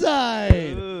this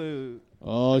side. Ooh.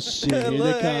 Oh, shit. Here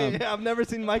Look, they come. hey, I've never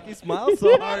seen Mikey smile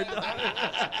so hard.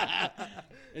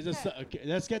 Okay,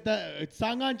 let's get that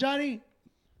song on, Johnny.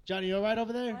 Johnny, you all right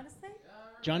over there? honestly,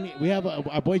 Johnny, we have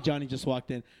our boy Johnny just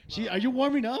walked in. Are you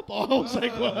warming up? Oh, I was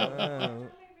like, what?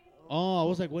 Oh, I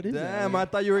was like, what is that? Damn, I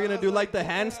thought you were gonna do like the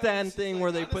handstand thing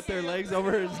where they put their legs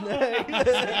over his neck. let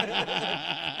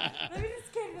me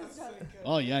just get this done.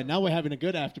 Oh yeah, now we're having a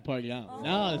good after party now.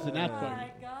 Now it's an after Oh party.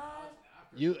 my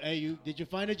god. Did you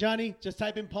find it, Johnny? Just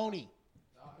type in Pony.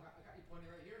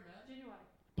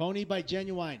 Pony by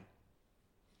Genuine.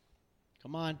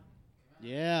 Come on.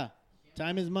 Yeah.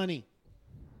 Time is money.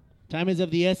 Time is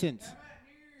of the essence.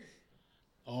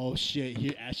 Oh shit!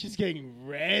 Here, she's getting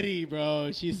ready,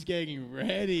 bro. She's getting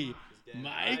ready.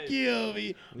 Mikey over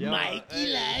here. Yo, Mikey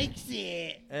hey. likes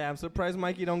it. Hey, I'm surprised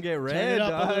Mikey don't get red. it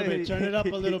up a little dog. bit, turn it up a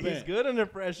little He's bit. good under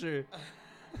pressure.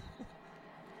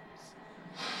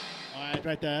 All right,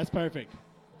 right there. That's perfect.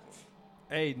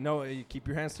 Hey, no, you keep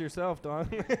your hands to yourself, dog.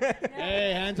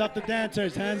 Hey, hands off the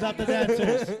dancers. Hands off the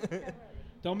dancers.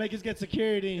 Don't make us get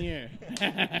security in here.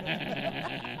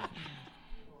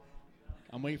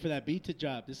 I'm waiting for that beat to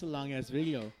drop. This is a long ass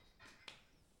video.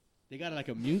 They got like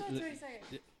a mute.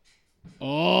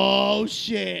 Oh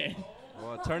shit!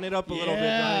 Well, turn it up a little bit,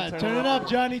 Yeah, Johnny. turn it up,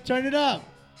 Johnny. Turn it up.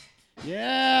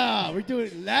 Yeah, we're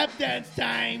doing lap dance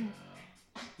time.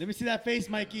 Let me see that face,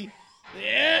 Mikey.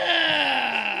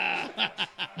 Yeah!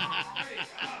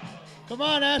 Come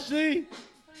on, Ashley.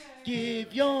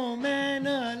 Give your man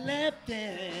a lap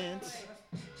dance.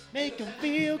 Make him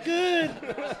feel good.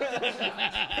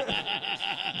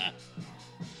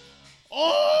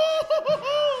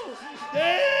 Oh!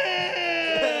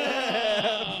 Damn!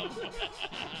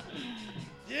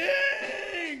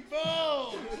 Dang,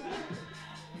 bro!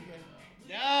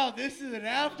 Now this is an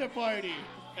after party.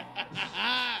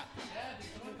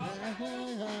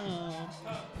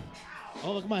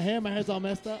 Oh, look at my hair. My hair's all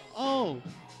messed up. Oh.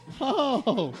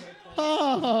 Oh.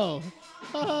 Oh.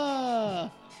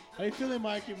 Oh. How you feeling,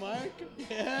 Marky Mark?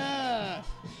 Yeah.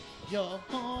 You're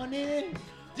horny.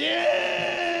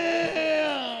 Damn.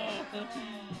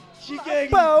 She getting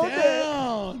About it.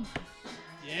 down.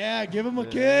 Yeah, give him a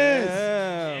kiss.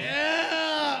 Damn.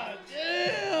 Yeah.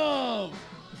 Damn.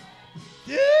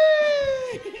 Dang.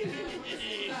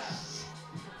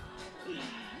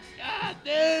 God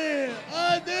damn.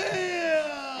 Oh,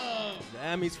 damn.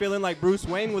 Damn, he's feeling like Bruce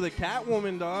Wayne with a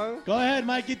Catwoman, dog. Go ahead,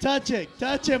 Mikey. Touch it.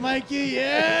 Touch it, Mikey.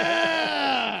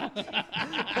 Yeah.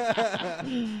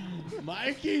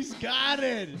 Mikey's got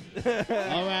it.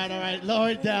 All right. Lower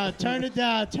it down. Turn it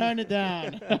down. Turn it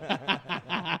down.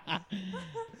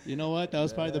 You know what? That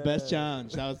was probably the best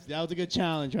challenge. That was a good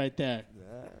challenge right there.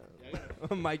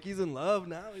 Mikey's in love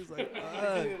now. He's like,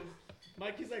 fuck.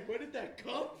 Mikey's like, where did that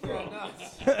come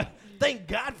from? Thank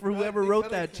God for whoever wrote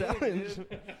that challenge.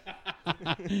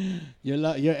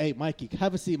 Hey, Mikey,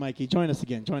 have a seat, Mikey. Join us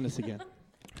again.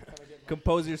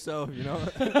 Compose yourself, you know.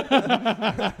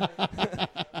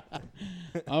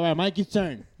 All right, Mikey's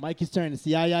turn. It's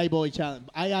the Aye Bowl challenge.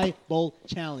 Aye Bowl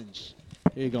challenge.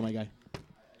 Here you go, my guy.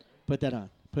 Put that on.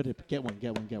 Get one.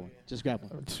 Just grab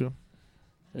one. True.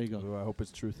 There you go. Ooh, I hope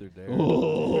it's truth or dare.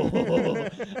 Oh.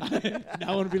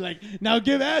 Now I want to be like, now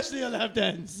give Ashley a lap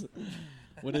dance.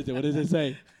 What is it? What does it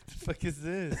say? The fuck is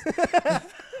this?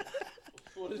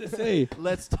 What does it say?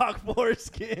 Let's talk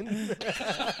foreskin.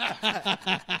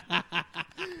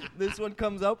 This one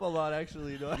comes up a lot,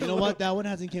 actually. No? You know what? That one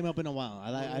hasn't came up in a while.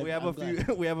 We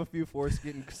have a few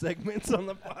foreskin segments on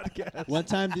the podcast. One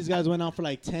time, these guys went on for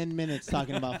like 10 minutes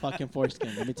talking about fucking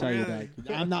foreskin. Let me tell you that.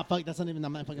 I'm not fucking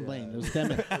playing. It was 10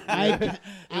 minutes. Let me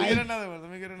get another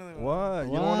one. What?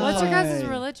 You don't, Why? wanna, What's your guys' Why?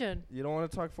 religion? you don't want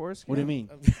to talk foreskin? What do you mean?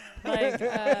 Like,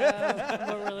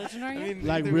 what religion are you?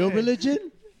 Like real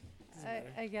religion?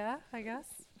 I guess.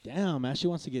 Damn, Ashley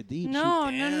wants to get deep. No.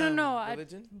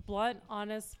 Religion? Blunt,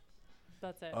 honest.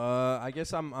 That's it. I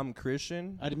guess I'm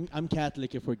Christian. I'm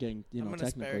Catholic if we're getting, I'm an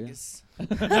technical. Yeah? asparagus.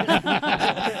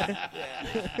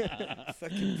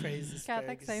 Fucking praise asparagus.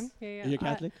 Catholic, same. Yeah. You're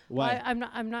Catholic? Why?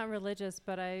 I'm not religious,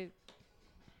 but I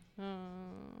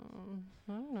don't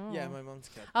know. Yeah, my mom's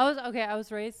Catholic. I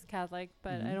was raised Catholic,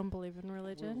 but I Mhm. don't believe in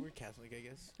religion. We're Catholic, I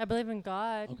guess. I believe in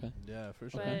God, Okay. Yeah, for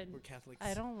sure. but We're Catholics.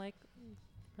 I don't like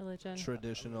religion.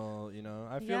 traditional, you know.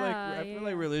 I feel Yeah, like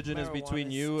yeah. religion is between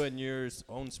Marijuana you and your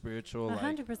own spiritual like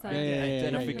 100%.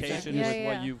 identification Yeah, with yeah.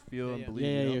 what you feel and Yeah, believe.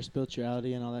 Yeah, you know? your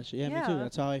spirituality and all that shit. Yeah, me Yeah. too.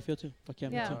 That's how I feel too. Fuck yeah,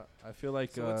 Yeah. me too. I feel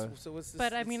like So what's this?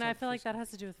 But I this mean, I feel like first- that has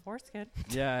to do with foreskin.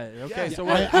 yeah. Okay, Yeah. so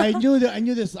I, what? I knew that. I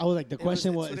knew this. I was like, the It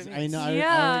question was- was. it's what it I means. know. I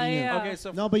Yeah, already knew. yeah. Okay,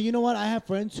 so No, but you know what? I have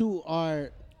friends who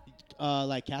are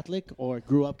like Catholic or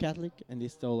grew up Catholic, and they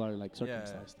still are like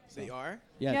circumcised. They are.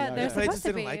 Yeah, Yeah, they they're are. They probably supposed just to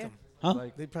didn't be. like them. Huh?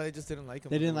 like They probably just didn't like them.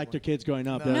 They didn't like their kids growing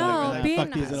up. No. They're No, like, being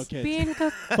fuck these little kids. being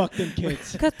Fuck them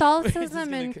kids. Catholicism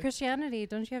gonna and ki- Christianity,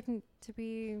 don't you have to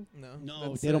be? No,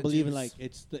 that's, they don't believe in Jews. like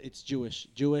it's Jewish,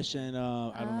 and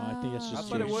I don't know. I think it's I just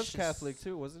thought it Jewish. was Catholic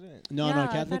too, wasn't it? No, Yeah, no, I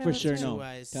Catholic thought it for was sure. too. No, Two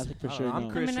eyes. Catholic for I don't sure. know, I'm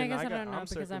No. Christian. I mean, I guess I got- don't know I'm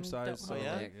because I'm circumcised, don't so yeah?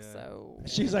 Catholic, yeah. so.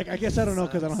 She's like, I guess I don't know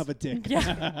because I don't have a dick.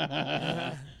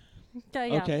 Yeah.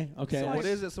 Yeah. Okay, okay. So Like- what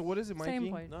is it? So what is it, Mikey?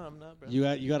 Same point. No, I'm not, bro. You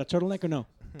got a turtleneck or no?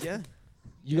 Yeah.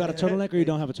 You got a turtleneck or you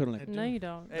don't have a turtleneck? No, you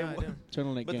don't. Hey, No, I wha- do.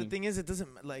 Turtleneck But the gang. thing is, it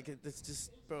doesn't like it's just,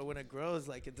 bro. When it grows,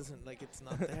 like it doesn't like it's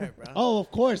not there, bro. Oh,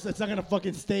 of course, it's not gonna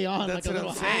fucking stay on that's like a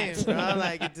what little I'm saying, hat. bro.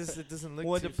 Like it doesn't look.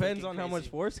 Well, it too depends fucking on how much crazy.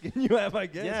 foreskin you have, I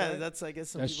guess. Yeah, right? that's I guess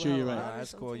some That's people true, have you're a right. lot Ah, or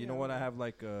that's cool. something, You know I what? don't I have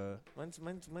like a. Mine's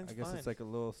I guess fine. it's like a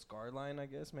little scar line. I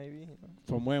guess maybe. You know?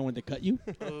 From where when they cut you?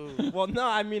 Oh. Well, no.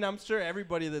 I mean, I'm sure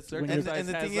everybody that's When circumcised you're- and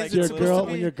the has thing like is, Your it's a supposed girl, to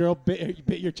when be- your girl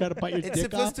bit you're trying to bite your It's dick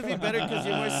supposed off. to be better because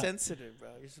you're more sensitive, bro.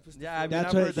 You're supposed to. Yeah, feel I mean, That's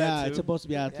I've what. heard that Yeah, too. it's supposed to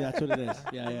be. Yeah. That's what it is.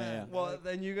 Yeah, yeah. Well,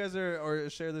 then you guys are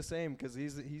share the same because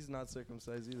he's not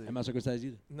circumcised either. I'm not circumcised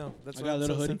either. No, that's I why got a I'm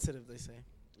little so hoodie. sensitive. They say.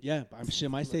 Yeah,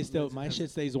 but my shit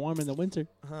stays warm in the winter.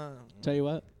 Huh. Tell you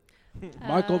what,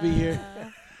 Mark over here.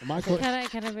 Mark.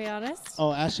 Can I be honest?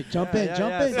 Oh, Ashley, jump Yeah, in, yeah,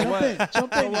 jump yeah. in, So jump what- in,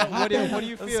 jump So in. what, hop do you, in. what do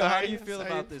you I'm feel? How sorry, do you I'm feel sorry,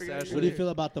 about this, forget Ashley? What do you feel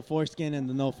about the foreskin and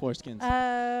the no foreskins?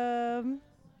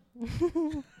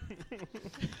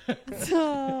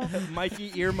 So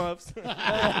Mikey earmuffs.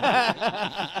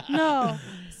 no,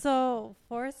 so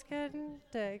foreskin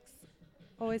dicks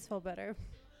always feel better.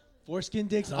 Foreskin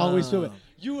dicks always feel it. Ah.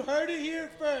 You heard it here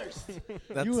first.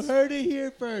 That's, You heard it here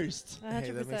first. 100%.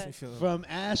 Hey, that makes me feel. From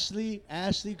Ashley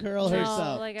Curl no,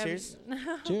 herself. like Cheers.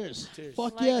 Cheers. Cheers.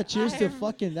 Fuck Like, yeah, cheers to I'm-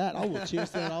 fucking that. I will cheers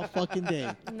to that all fucking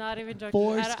day. I'm not even joking.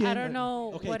 Foreskin. I don't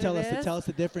know Okay, what tell it us is. tell us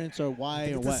the difference or I why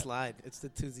think or it's the what. slide. It's the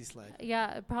Tuesday slide.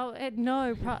 Yeah, it probably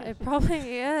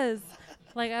is.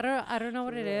 Like I don't know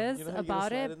what it is You know how you get a about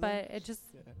slide it, in but there? it just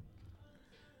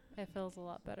it feels a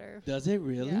lot better. Does it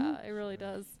really? Yeah, it really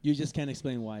does. You just can't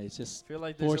explain why. It's just I feel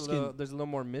like Foreskin. there's a little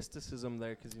more mysticism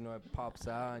there because you know it pops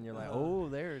out and you're like, oh,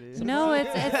 there it is. No,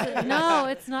 it's no,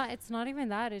 it's not. It's not even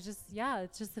that. It's just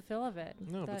it's just the feel of it.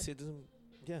 No, but That- see, it doesn't.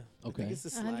 Yeah. I Okay. think it's the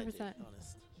slide. 100%. To be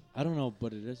honest. I don't know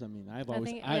what it is. I mean, I've always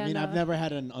think- I yeah, mean, I've no. never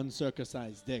had an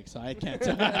uncircumcised dick, so I can't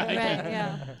tell. right,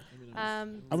 yeah.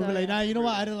 I'm gonna be like, nah, you know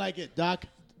what? I didn't like it, Doc.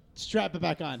 Strap it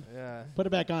back on. Yeah. Put it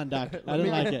back on, Doc. I Let didn't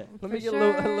me like get- it. Let For me get a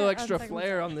sure, little extra uncircumcised.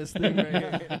 flair on this thing right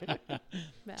here.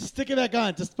 Yeah. Stick it back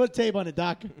on. Just put tape on it,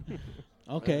 Doc.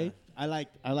 Okay. I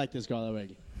like this girl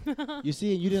already. You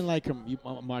see, you didn't like him,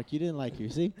 Mark. You didn't like her. You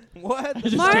see? What?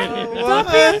 Just Mark, kidding. don't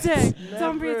be a dick.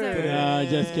 Don't be a Never. dick. No,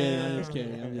 just kidding. I'm just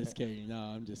kidding. I'm just kidding. No,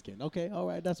 I'm just kidding. Okay, all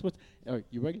right. That's what. All right,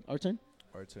 you ready? Our turn.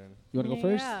 Our turn. You wanna go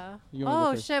first? Yeah. You wanna go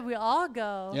Oh first? shit, we all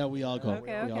go. Yeah, we all go.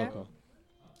 Okay, we all okay. go.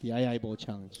 The II Bowl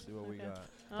challenge. See what we Okay. got.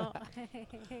 Oh.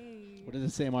 What does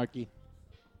it say, Marky?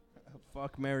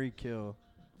 Fuck, Mary, kill.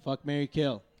 Fuck, Mary,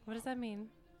 kill. What does that mean?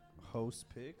 Host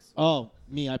picks. Oh,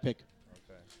 me, I pick.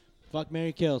 Okay. Fuck,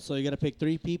 Mary, kill. So you gotta pick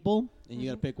 3 people, and you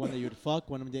Mhm. gotta pick one that you would fuck,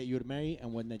 one that you would marry,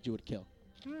 and one that you would kill.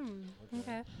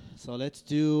 Okay. So let's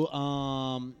do.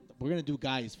 We're gonna do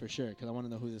guys for sure, because I want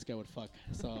to know who this guy would fuck.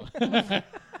 So,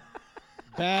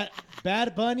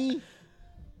 Bad Bunny,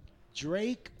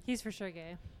 Drake. He's for sure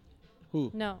gay. Who?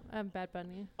 No, I'm Bad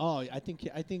Bunny. Oh, I think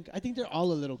they're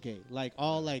all a little gay. Like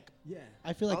all like. Yeah.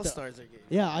 I feel like All the- stars are gay.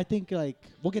 Yeah, I think like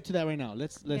we'll get to that right now.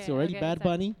 Let's Okay, already okay, Bad so-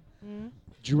 Bunny, Mm.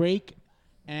 Drake,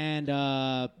 and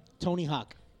Tony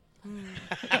Hawk.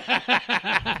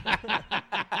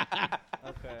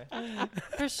 Okay.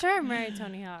 For sure, marry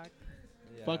Tony Hawk.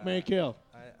 Fuck, Mary, kill.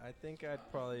 I think I'd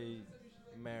probably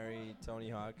marry Tony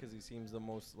Hawk because he seems the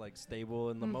most like stable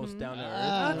and the most down to earth.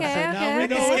 Ah, Okay, so now okay. we He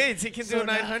know. skates. He can So do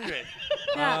now- 900.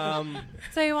 Yeah.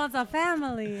 so he wants a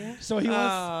family. So he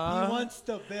wants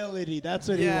stability. That's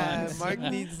what he Yeah, wants. Mark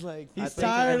needs like He's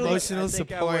tired of- emotional I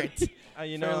think I support would-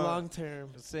 you for know, long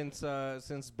term. since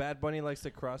Bad Bunny likes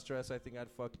to cross dress, I think I'd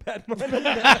fuck Bad Bunny.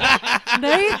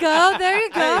 There you go. There you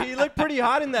go. Hey, he looked pretty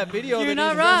hot in that video. You're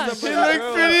that not he dressed wrong. up He like a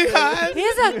looked girl. pretty hot. He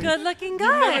He's a good-looking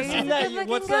guy. He's a Seen that? good-looking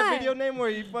What's guy. that video name where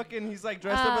he's like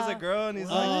dressed up as a girl and he's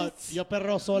like, Yo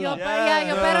perro sola. Yo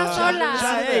perro sola.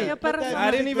 Hey, Yo perro sola.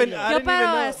 I didn't even know. Yo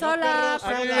perro sola.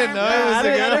 I didn't even know it was I a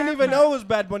didn't girl. even know it was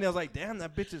Bad Bunny. I was like, damn,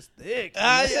 that bitch is thick.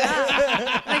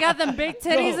 They got them big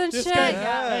titties and this shit. guy-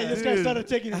 Yeah. Hey, this guy Dude. started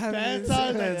taking his I haven't pants seen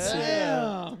off. that Like, shit.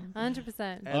 damn. 100%.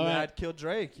 And All right. I'd kill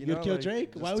Drake. You You'd know, kill like,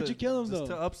 Drake? just Why would to- you kill him, just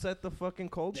though? to upset the fucking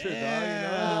culture, dog.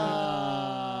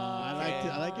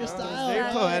 I like your It's style. Very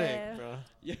Yeah. poetic,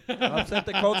 bro. Upset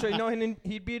the culture, and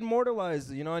he'd be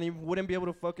immortalized, and he wouldn't be able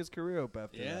to fuck his career up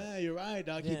after that. Yeah, you're right,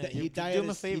 dog. Yeah, he you died do at him a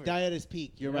his, he favor. died at his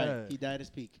peak. You're Yeah. right. He died at his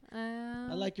peak. I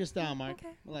I like your style, Mark. Okay.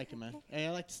 I like it, man. Hey,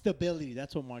 I like stability.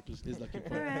 That's what Mark is looking All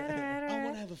for. right, all right, all I want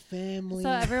right. to have a family. So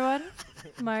everyone,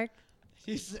 Mark,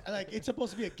 He's like, it's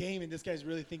supposed to be a game, and this guy's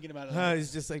really thinking about it.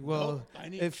 He's just like, well, I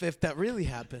need. if that really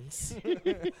happens,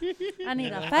 I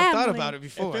need a family. I've thought about it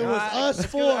before. If it was us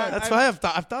it's four, gonna- That's why I've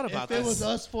thought about if it this. was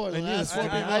us four, the I knew last this four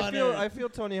would be people I on feel Earth. I feel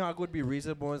Tony Hawk would be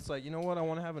reasonable. It's like, you know what? I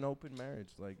want to have an open marriage.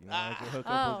 Like, I can hook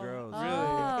up with girls.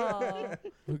 Oh.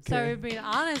 So we're being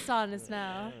honest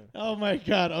now. Oh my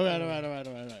God! All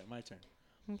right. My turn.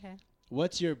 Okay.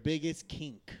 What's your biggest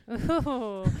kink?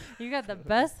 Ooh, you got the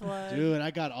best one. Dude, I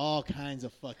got all kinds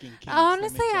of fucking kinks.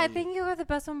 Honestly, let me tell I you. think you got the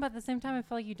best one, but at the same time, I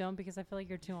feel like you don't because I feel like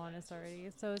you're too honest already.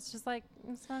 So it's just like,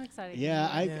 it's not exciting. Yeah,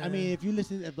 anymore. I mean, if you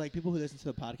listen, if like people who listen to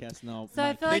the podcast know. So I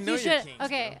my feel They like know you your should. kinks,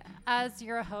 Okay, as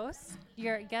your host,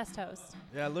 your guest host,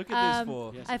 Yeah, look at this Um,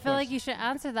 fool. Yes, I of feel course. like you should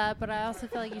answer that, but I also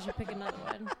feel like you should pick another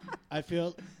one. I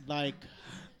feel like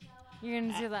You're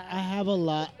gonna do that. I have a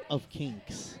lot of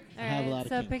kinks. I have a lot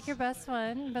so of kinks. pick your best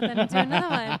one, but then do another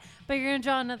one. But you're gonna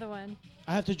draw another one.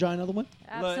 I have to draw another one.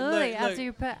 Absolutely. look. After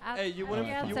you put. Hey, you after wouldn't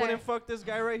you you wouldn't fuck this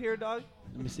guy right here, dog?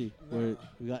 Let me see. We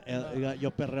got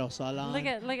Yo Perreo Sala. on. Look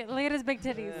at his big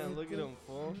titties. Yeah, look at him,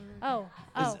 fool.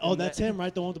 Oh, That's him,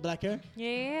 right? The one with the black hair.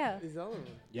 yeah.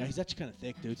 Yeah, he's actually kind of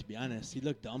thick, dude. To be honest, he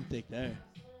looked dumb thick there.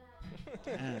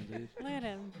 Damn, dude. Look at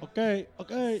him. Okay.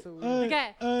 Okay,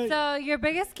 so your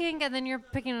biggest kink, and then you're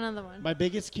picking another one. My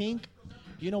biggest kink.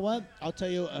 You know what? I'll tell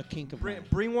you a kink of mine.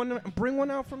 Bring one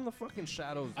out from the fucking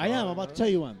shadows. I am. dog, I'm about to tell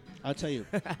you one. I'll tell you.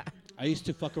 I used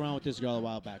to fuck around with this girl a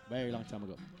while back, very long time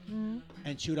ago,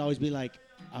 and she would always be like,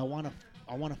 "I wanna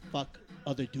fuck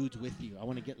other dudes with you. I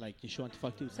wanna get like you want to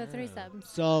fuck dudes." So threesomes.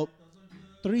 So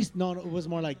no, it was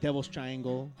more like Devil's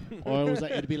Triangle, or it was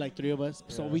like it'd be like three of us.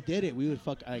 So we did it. We would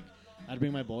fuck like I'd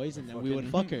bring my boys, and then we would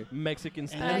fuck her. Mexican And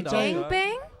stand tell you- Gang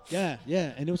bang?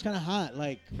 Yeah, and it was kind of hot.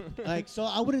 Like so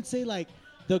I wouldn't say like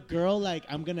the girl like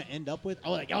I'm gonna end up with.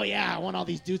 Oh, like, oh yeah, I want all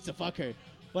these dudes to fuck her.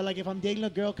 But like if I'm dating a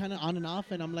girl kind of on and off,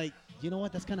 and I'm like, you know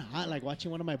what, that's kind of hot. Like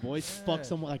watching one of my boys fuck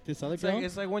someone like this other girl.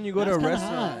 It's like when you go to a That's kinda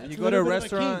restaurant. hot. You It's go a to a little bit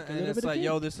of a restaurant kink, a and little it's bit of like, kink.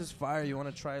 yo, this is fire. You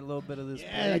want to try a little bit of this?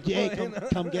 Yeah, like, hey,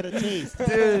 come get a taste.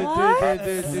 Dude. What? Get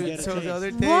a So taste. the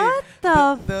other day, What the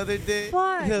other day,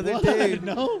 fuck? the other What? day,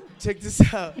 No, check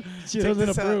this out. she Check doesn't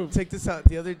this approve. out. Check this out.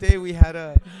 The other day we had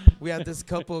this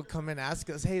couple come and ask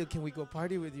us, "Hey, can we go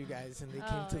party with you guys?" And they came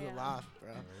Oh, to yeah. the loft,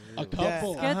 bro. A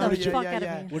couple. Scared Where the did you- fuck out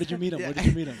of me. Where did you meet him? Yeah. Where did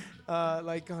you meet him?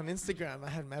 Like on Instagram, I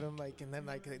had met him and then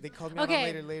they called me out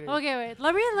Okay. later. Okay, wait.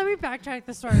 Let me backtrack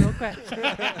the story real quick. You're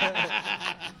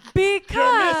missing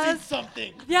Because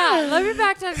something. yeah, let me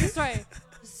backtrack the story.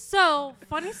 So,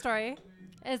 funny story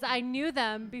is I knew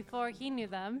them before he knew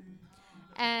them,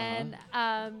 and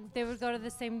they would go to the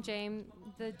same gym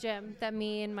that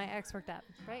me and my ex worked at,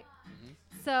 right?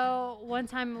 So one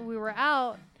time we were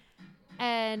out,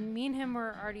 and me and him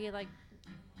were already like,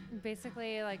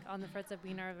 basically like on the fritz of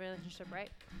being in our relationship, right?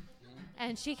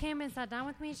 And she came and sat down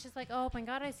with me. She's like, "Oh my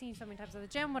God, I've seen you so many times at the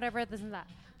gym, whatever, this and that."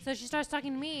 So she starts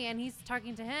talking to me, and he's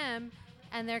talking to him,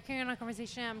 and they're carrying on a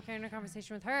conversation. I'm carrying on a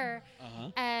conversation with her,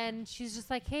 and she's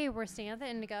just like, "Hey, we're staying at the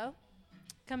Indigo.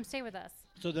 Come stay with us."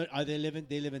 So they live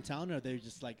in town, or they're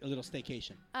just like a little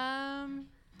staycation?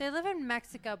 They live in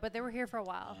Mexico, but they were here for a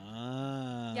while.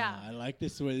 Ah, Yeah. I like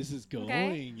this where this is going.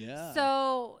 Okay. Yeah.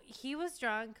 So he was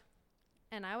drunk,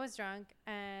 and I was drunk,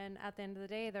 and at the end of the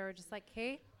day, they were just like,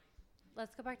 "Hey,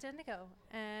 let's go back to Indigo."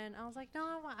 And I was like,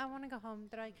 "No, I want to go home."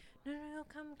 They're like, "No,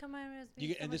 come on."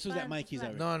 And this was at Mikey's,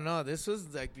 right? No, this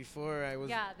was like before I was.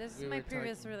 Yeah, this is we my were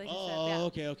previous talking. relationship.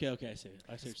 Oh, yeah. okay. I see.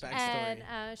 I see. Just back-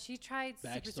 And she tried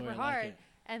Backstory, super I like hard. it.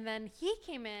 And then he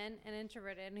came in and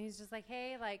introverted, and he's just like,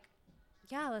 "Hey, like,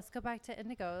 yeah, let's go back to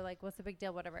Indigo. Like, what's the big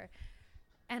deal? Whatever."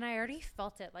 And I already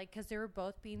felt it, like, because they were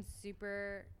both being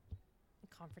super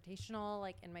confrontational,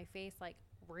 like, in my face, like,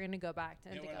 "We're going to go back to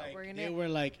Indigo. They were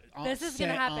like, This is going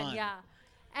to set happen." on. Yeah.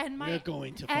 And my We're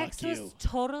going to ex fuck was you.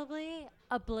 totally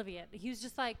oblivious. He was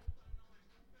just like,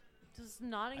 just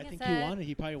nodding I his think head.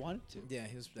 he probably wanted to. Yeah,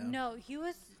 he was down. No, he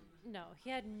was No, he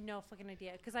had no fucking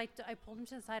idea. Because I pulled him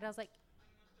to the side. I was like,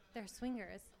 they're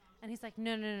swingers. And he's like,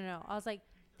 no. I was like,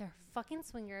 they're fucking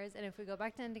swingers. And if we go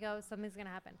back to Indigo, something's going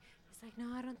to happen. He's like,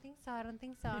 no, I don't think so.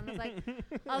 And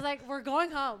I was like, we're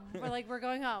going home. We're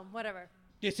going home. Whatever.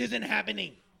 This isn't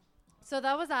happening. So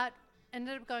that was that.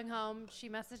 Ended up going home. She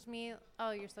messaged me,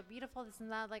 oh, you're so beautiful, this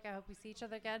and that. Like, I hope we see each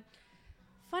other again.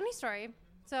 Funny story.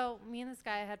 So me and this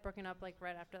guy had broken up, like,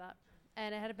 right after that.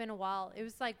 And it had been a while. It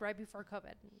was, like, right before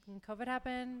COVID. And COVID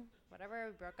happened, whatever.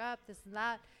 We broke up, this and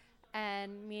that.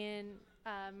 And me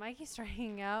and Mikey started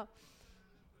hanging out.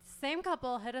 Same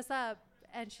couple hit us up.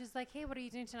 And she's like, hey, what are you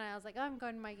doing tonight? I was like, oh, I'm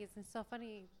going to Mikey's. And it's so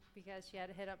funny because she had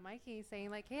to hit up Mikey saying,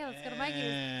 like, hey, let's go to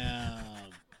Mikey's.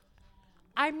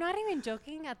 I'm not even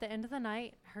joking. At the end of the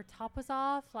night, her top was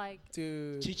off. Like,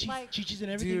 dude, Chichis and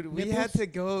everything. Dude, we had to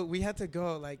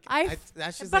go. Like,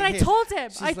 that's just. But like, I told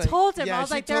him. Yeah, I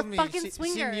was like, they're fucking she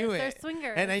swingers. knew They're it.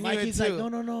 swingers. And I knew Mikey's it too.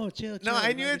 like, no, chill. No,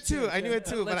 I knew it too. I knew it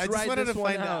too. But I just wanted to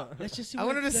find out. Let's just see. I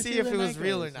wanted to see if it was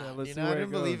real or Yeah, not. let's You see know, I where it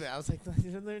didn't believe goes. it. I was like,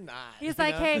 no, they're not. He's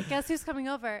like, hey, guess who's coming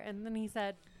over? And then he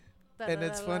said, And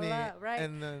it's funny. right?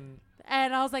 And then.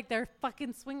 And I was like, they're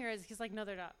fucking swingers. He's like, no,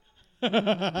 they're not. We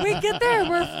get there,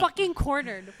 we're fucking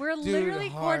cornered. We're literally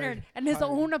cornered in his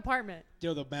own apartment.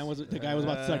 Yo, the guy was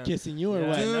about to start kissing you or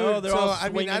what? Yeah. Dude, No, they're all I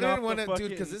mean, I swinging off didn't want the to, dude, fucking-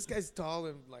 because this guy's tall,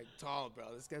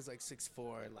 bro. This guy's like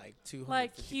 6'4", like 200.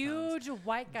 Like huge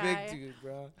white guy. Big dude,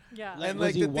 bro. Yeah. Like, And, was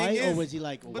like, he the thing white or is- was he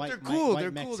like But white? they're cool. White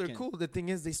They're cool. They're Mexican? cool. The thing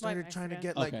is, they started trying to Mexican.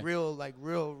 get like Okay. real.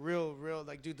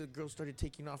 Like, dude, the girl started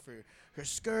taking off her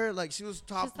skirt. Like, she was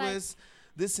topless.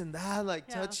 This and that, like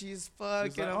Yeah. touchy as fuck.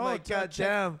 She's And like, I'm oh, like, God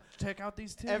damn. Check out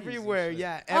these titties. Everywhere, and shit.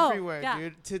 yeah, Oh, everywhere, yeah.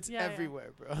 dude. Tits Yeah, yeah.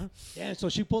 everywhere, bro. Yeah, so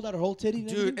she pulled out her whole titty. and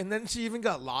Dude, everything? and then she even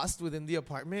got lost within the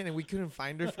apartment, and we couldn't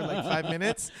find her for like 5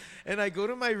 minutes. And I go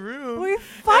to my room. We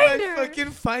find and her. I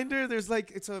fucking find her. There's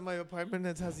like, it's my apartment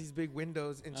that has these big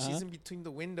windows, and Uh-huh. she's in between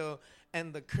the window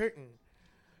and the curtain.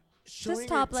 Showing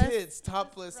topless. her tits,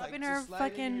 topless, like rubbing just her sliding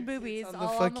fucking her tits boobies on all the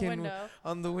on the fucking window.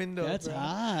 on the window. That's bro.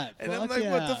 hot. And I'm Fuck like,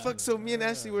 what the yeah. fuck? So me and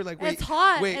Ashley were like, wait, It's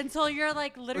hot wait, until you're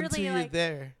like until literally you're like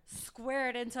there.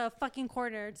 squared into a fucking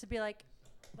corner to be like,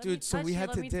 let me Dude, so touch we you, had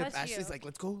let to me dip. touch Ashley's you. like,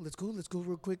 let's go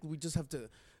real quick. We just have to,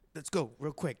 let's go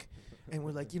real quick. And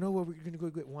we're like, you know what? We're going to go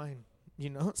get wine,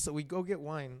 you know? So we go get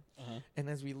wine. Uh-huh. And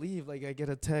as we leave, like, I get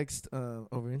a text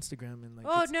over Instagram. And like,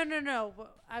 Oh, it's- no.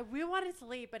 We wanted to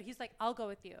leave, but he's like, I'll go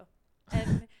with you.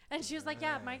 And she was like,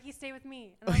 yeah, Mikey, stay with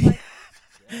me. And I was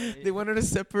like, they wanted to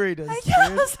separate us. I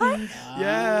dude. was like,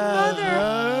 Yeah.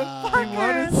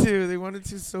 Motherfuckers. They wanted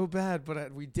to so bad,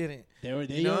 but we didn't. They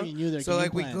You know? already knew their So game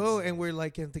like we plans. go and we're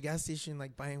like at the gas station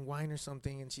like buying wine or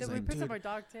something, and she's we like, picked dude, up our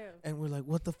dog too. and we're like,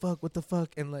 what the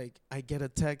fuck, and like I get a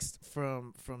text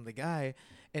from the guy,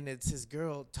 and it's his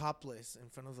girl topless in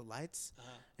front of the lights,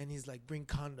 and he's like, bring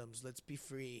condoms, let's be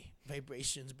free,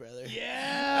 vibrations, brother.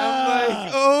 Yeah. I'm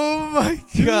like, oh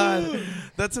my god,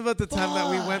 that's about the time that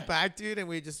we went back, dude, and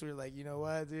we just were like, you know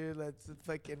what, dude, let's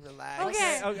fucking relax.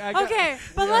 Okay, I okay,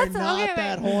 but We are let's not okay.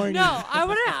 that wait. horny. No, I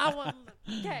want.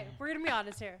 Okay, we're gonna be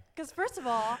honest here, because first of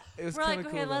all, It was we're like, kinda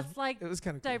okay, cool, though. let's like It was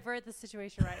kind of cool. divert the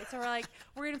situation, right? So we're like,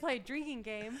 we're gonna play a drinking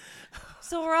game,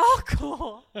 so we're all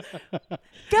cool.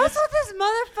 Guess what this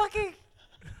motherfucking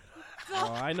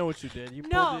Oh, I know what you did. You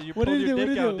No. pulled, you What pulled did your he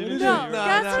do? dick What out, did he didn't do? you? No, You were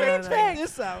that's like, what he check picked.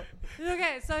 this out.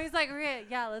 Okay, so he's like, okay,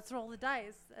 yeah, let's roll the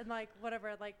dice, and like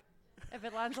whatever, like if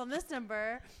it lands on this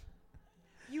number,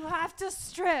 you have to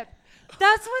strip.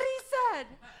 That's what he said.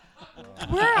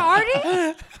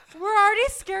 We're already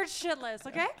scared shitless,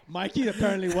 okay? Mikey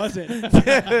apparently wasn't.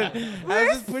 I was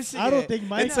just pushing I don't it. think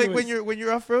Mikey It's like was. when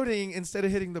you're off roading, instead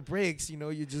of hitting the brakes, you know,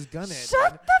 you just gun it.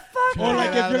 Shut the fuck Or up.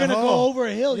 like Yeah, if you're the gonna go hole. over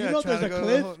a hill, Yeah, you know try there's to a go to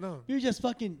the cliff. hole. No. You just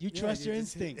fucking Yeah, trust you your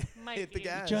just hit- instinct. hit the Mikey.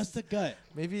 gas. Trust the gut.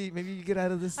 Maybe you get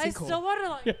out of this I sinkhole. still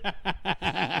want to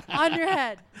like on your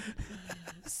head.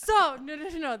 So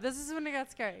no. This is when it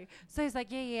got scary. So he's like,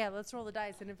 yeah, let's roll the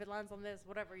dice, and if it lands on this,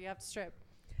 whatever, you have to strip.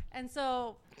 And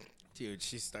so Dude,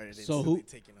 she started So instantly who-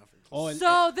 taking off her Oh, clothes.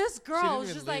 and- this girl was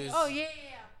even just like, lose. oh yeah.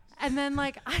 And then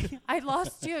like I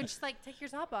lost you, and she's like, take your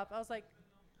top off. I was like,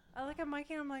 I look at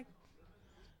Mikey, and I'm like,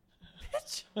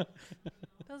 bitch.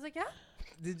 I was like, yeah.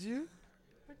 Did you?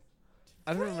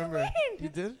 I don't What do you remember. mean? You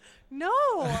did? No.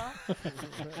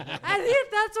 And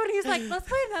that's when he's like, let's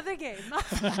play another game.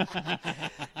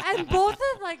 And both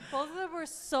of them were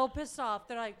so pissed off.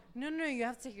 They're like, no, you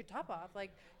have to take your top off.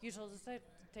 Like, you told us to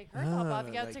take her top off.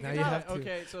 You gotta like, take now your you top have off. to.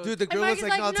 Okay, so Dude, the And girl was Mikey's like,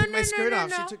 like, "No, I'll no, take no, my no, skirt no, off."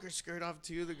 no. She took her skirt off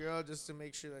to the girl just to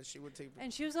make sure that she would take.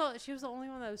 And she was the only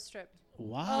one that was stripped.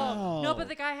 Wow. Oh no, but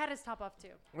the guy had his top off too.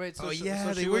 wait, so Oh so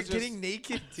yeah, she they were was just- getting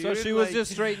naked, dude. So she was like,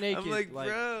 just straight naked. I'm like,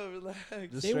 bro, relax.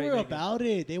 Just They straight were naked. about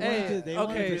it. They wanted to. They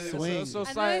wanted okay, to swing. so And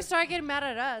then side- they started getting mad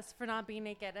at us for not being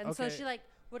naked. And so Okay. she like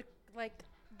would like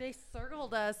they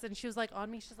circled us and she was like on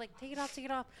me. She's like, take it off, take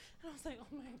it off. And I was like,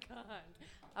 oh my god.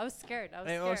 I was scared. I was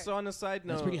Hey, scared. so on the side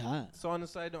note, That's pretty hot. So on the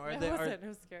side note, it wasn't. It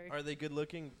was scary. are they good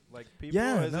looking like people?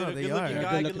 Yeah, is no, it a they good are. looking They're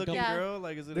guy, good good looking looking couple. girl?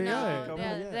 Like, is it They a good are. looking couple?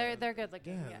 yeah, Yeah. they're good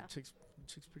looking. Yeah, Yeah. chick's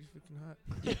pretty freaking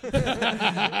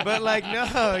hot. But like,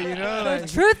 no, you know, The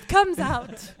like, truth comes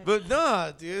out. but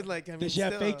no, dude, like, I mean, Did she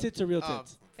have still, fake tits or real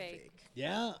tits? Fake.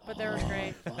 Yeah. But they were Oh,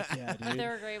 great. Fuck yeah, dude. They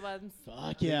were great ones.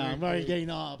 Fuck yeah. I'm already getting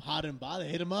all hot and bothered.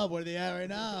 Hit them up. Where they at right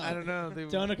now? I don't know. They,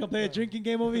 Tell them to come play a drinking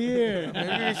game over here.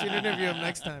 Maybe we should interview him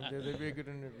next time, dude. That'd be a good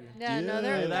interview. Yeah, no, Dude,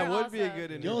 they're that they're would be a awesome.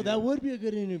 good interview. Yo, that would be a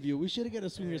good interview. We should have got a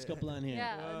swingers couple on here.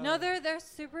 Yeah, Wow. no, they're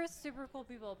super cool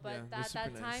people. But Yeah, they're that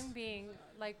super nice. time being,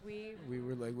 like we We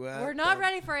were like, what? we're not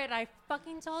ready for it. I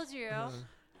fucking told you.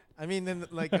 I mean, then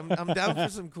like I'm down for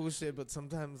some cool shit, but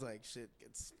sometimes like shit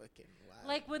gets fucking wild.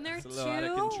 Like when they're It's a little out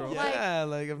of too control. like yeah,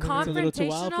 like I've It's a never, little too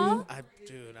wild for you? confrontational.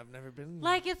 dude, I've never been.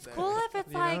 Like it's there, cool if it's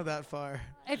you know, like that far.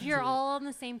 if you're all on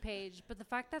the same page, but the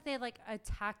fact that they like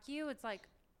attack you, it's like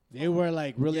They were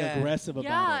like really Yeah. aggressive about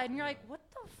yeah, it. and you're like, what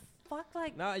the fuck,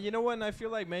 like Nah, you know what? And I feel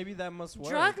like maybe that must work.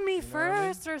 drug me you know what I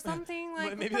mean? first or something.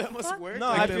 Like Maybe what that the must fuck? work. No,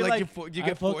 like, I they're feel like- you I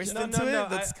get fuck- forced No, into no, no. it.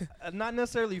 That's Not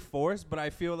necessarily forced, but I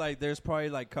feel like there's probably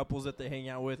like couples that they hang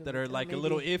out with that are like a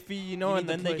little iffy, you know, You and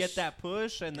need then the they push. get that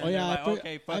push, and then Oh, yeah, they're I like, for-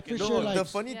 okay, I fuck for it. sure, no, like- the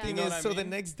funny Yeah. thing You know is, what I so the mean?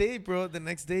 next day, bro,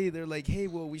 they're like, hey,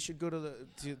 well, we should go to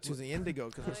the Indigo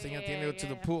because we're Oh, staying at yeah, the Indigo to yeah,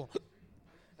 the yeah. pool.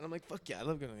 And I'm like, fuck yeah, I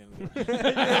love going to the Indigo.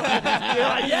 You're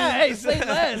like, yeah, hey, say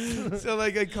less. So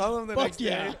like I call them the Fuck next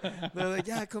yeah. day. They're like,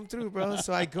 yeah, come through, bro.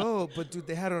 So I go, but dude,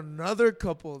 they had another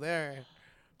couple there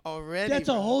already. That's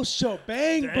a bro. whole show.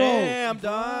 Bang, bro. Damn, Wow.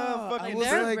 dog. I Fucking was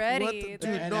They're like, ready. what the, dude?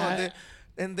 They're No, ready.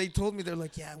 and they told me they're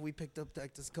like, yeah, we picked up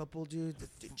like this couple, dude.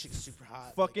 The chick's super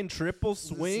hot. fucking triple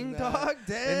swing, that. dog. And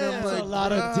Damn. I'm That's like, a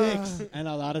lot of bruh. dicks and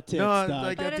a lot of tits, No, dog.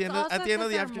 like But at the it's end of, also at the end of 'cause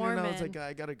the they're afternoon, I was Mormon. like,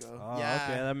 I gotta go. Oh, yeah.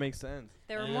 okay, that makes sense.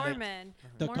 They were And they're like- Mormon.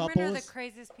 The Mormon are the couples?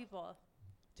 craziest people.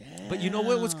 But you know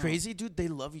what was Damn. crazy, dude? They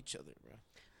love each other, bro.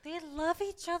 They love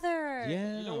each other.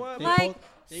 Yeah. You know what? They Like,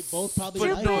 both, they both probably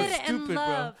But Stupid like no, it. and stupid, bro.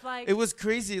 love. Like It was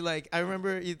crazy. Like I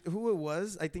remember who it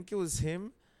was. I think it was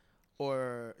him,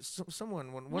 or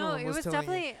someone. One no, of them it was was telling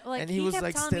definitely like and he, he was kept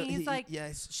like, telling me, he's like, yeah,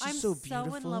 she's I'm so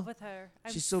beautiful. in love with her.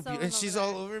 I'm She's so in beautiful, and love she's with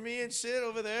all her. over me and shit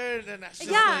over there. And then I just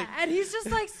Yeah, like, and he's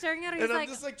just like staring at her. He's and I'm like,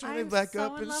 just like trying I'm to back so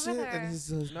up in and love shit. with her. And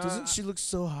he's like, Nah. doesn't she look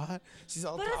so hot? She's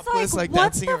all But it's topless, like, like what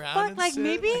dancing the around. fuck? And Like shit.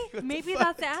 maybe, Like, what the maybe fuck?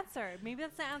 that's the answer. Maybe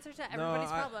that's the answer to everybody's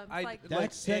problems. Like, That's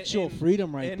like, sexual in-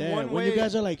 freedom right in there. one When you way-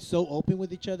 guys are like so open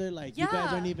with each other, like you guys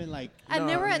Yeah. aren't even like. and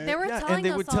they No, were yeah, telling and they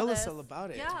us would all tell this. us all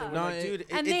about it. Yeah. They were No, like, it- dude,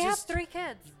 and it they have just, 3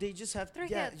 kids. They just have 3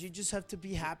 yeah. kids. You just have to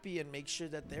be happy and make sure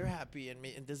that they're happy, and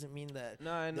it doesn't mean that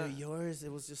No, I know. they're yours.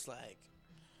 It was just like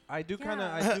I do kind of.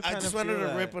 Yeah. I do I kind of just wanted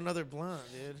to rip another blunt,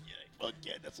 dude. Fuck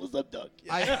yeah, that's what's up, dog.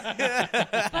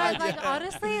 But like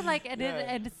honestly, like Yeah.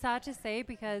 and it's sad to say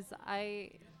because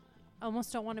I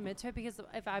almost don't want to admit to it because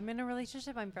if I'm in a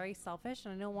relationship, I'm very selfish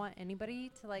and I don't want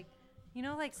anybody to like,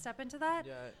 like step into that.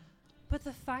 Yeah. But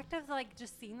the fact of like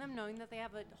just seeing them, knowing that they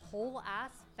have a whole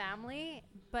ass family,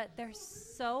 but they're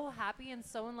so happy and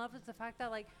so in love with the fact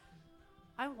that like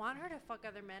I want her to fuck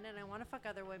other men and I want to fuck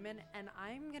other women and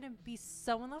I'm gonna be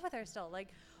so in love with her still. Like,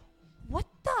 what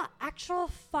the actual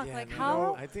fuck? Yeah, like man,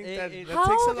 how? I think It- that, it- that How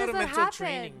takes a does lot of that mental happen?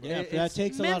 training. Bro. Yeah, It- that it's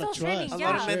takes a lot mental of training, trust. A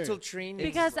lot of yeah. mental training.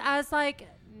 Because as like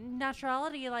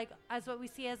naturality, like as what we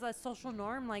see as a social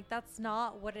norm, like that's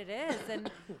not what it is.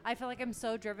 And I feel like I'm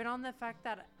so driven on the fact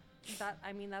that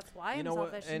I mean that's why You I'm know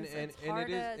what? selfish. And it's and hard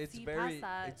it to is. It's see very. past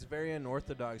that. It's very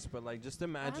unorthodox. But like, just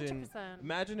imagine. 100%.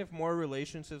 Imagine if more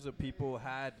relationships of people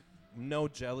had no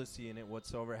jealousy in it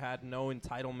whatsoever, had no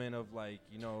entitlement of like,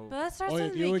 But that starts Or in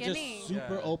if the you were beginning. just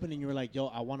super Yeah. open and you were like, yo,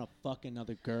 I want to fuck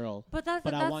another girl, but that's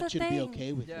but that's I want the you to thing. be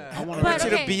okay with Yeah. it. I want I want But you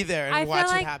to okay, be there and I feel watch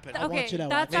like it happen. I want Okay, you to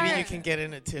that's watch Maybe our, you can get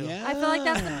in it too. Yeah. I feel like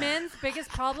that's the men's biggest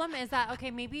problem is that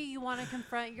okay, maybe you want to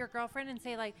confront your girlfriend and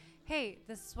say like, hey,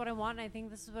 this is what I want and I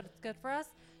think this is what's good for us.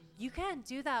 You can't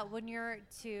do that when you're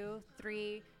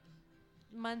 2-3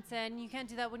 months in. You can't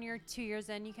do that when you're 2 years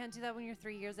in. You can't do that when you're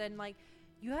 3 years in. Like,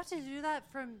 you have to do that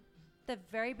from the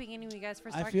very beginning when you guys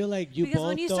first I start. feel like you because both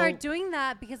when you though, start doing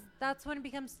that, because that's when it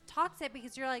becomes toxic.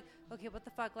 Because you're like, okay, what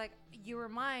the fuck? Like, you were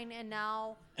mine, and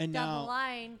now And down now- the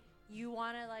line, you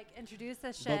want to like introduce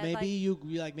this shit. But maybe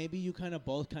like, maybe you kind of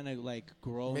both kind of like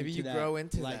grow. Maybe into you that. grow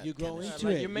into like that you grow kinda into shit.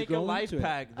 Like it. you make a grow life into it.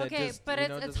 pack. That okay, just, but you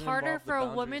know, it's doesn't harder involve the for a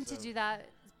boundaries woman to of- do that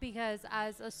because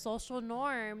as a social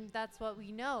norm, that's what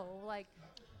we know. Like,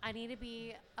 I need to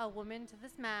be a woman to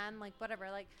this man, like whatever.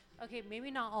 Like, okay,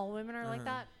 maybe not all women are like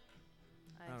that.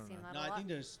 don't I've seen know. that No, a I lot. think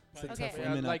there's It's a probably tough tough one.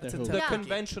 women like out to there who. the Yeah.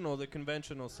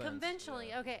 conventional sense.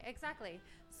 Conventionally, okay, exactly.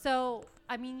 So,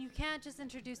 I mean, you can't just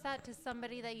introduce that to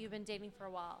somebody that you've been dating for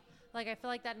a while. Like, I feel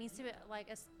like that needs to be, like,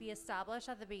 be established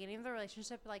at the beginning of the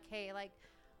relationship. Like, hey, like,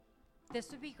 this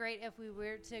would be great if we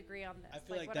were to agree on this. I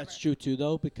feel like whatever. that's true too,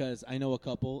 though, because I know a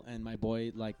couple, and my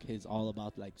boy like is all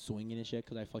about like swinging and shit.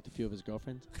 Because I fucked a few of his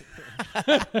girlfriends,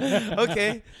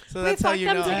 Okay, so We that's how fucked you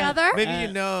them know. together? Maybe And-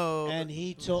 you know. and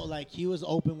he told like he was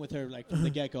open with her like from the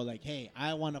get go, like, hey,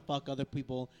 I want to fuck other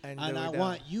people, And and they I were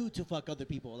want down. you to fuck other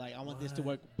people. Like, I want this to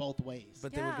What? work both ways.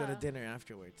 But they would go to Yeah. dinner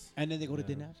afterwards. And then they go to Yeah.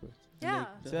 dinner afterwards. Yeah.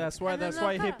 So that's why And then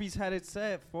they'll cut. hippies had it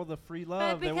set for the free But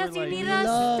love. They were because you like, need "We to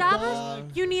love establish,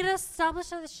 dog." you need to establish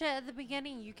the shit at the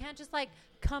beginning. You can't just like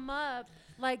come up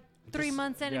like 3 Just-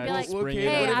 months in yeah, and be just like, spring it hey,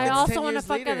 in. what if I it's also 10 want to years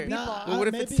fuck other later? people. Nah, But what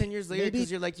if it's maybe- 10 years later? maybe-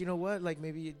 Because you're like, you know what? Like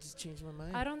maybe you just changed my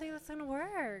mind. I don't think that's gonna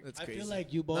work. That's I crazy. feel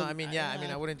like you both. No, I mean, yeah. I mean,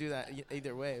 I wouldn't do that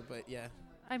either way. But yeah.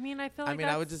 I mean, I feel like I mean,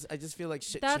 I that's, just feel like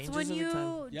shit that's changes when over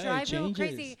time. you Yeah, drive it people changes.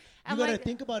 crazy. You And gotta like,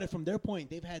 think about it from their point.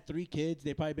 They've had 3 kids.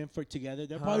 They probably been for together.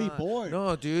 They're probably bored.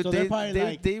 No, dude. So they, they're probably they,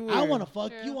 like, they were, I want to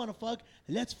fuck. True. You want to fuck.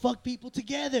 Let's fuck people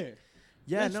together.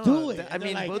 Yeah, let's no. do it. I And they're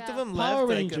mean, like, both of them Power left like a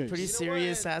Rangers. pretty You know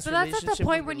serious what? ass but that's relationship. at the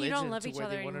point with when you don't religion love to each where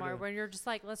other they wanted anymore. to- When you're just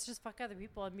like, let's just fuck other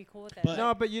people and be cool with it. But-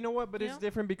 No, but you know what? But You it's know?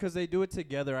 different because they do it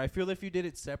together. I feel if you did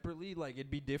it separately, like it'd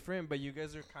be different. But you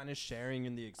guys are kind of sharing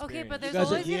in the experience. Okay, but You there's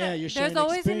guys are- always yeah, gonna, you're there's sharing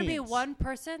always gonna be experience. one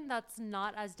person that's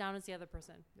not as down as the other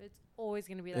person. It's always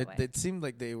gonna be that way. It seemed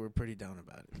like they were pretty down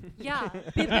about it. Yeah,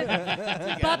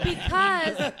 but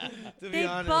because To they be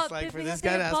honest, both, like for because this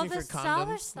guy they to ask me both for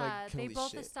established condoms, like that. They holy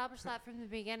both shit. established that from the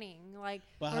beginning. Like,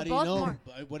 But we're how do you both know?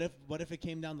 more- What if it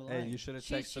came down the line? Hey, you should have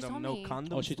She texted them told no me.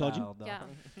 condom. Oh, she told you? style, dog. Yeah.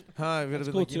 Huh? I would have That's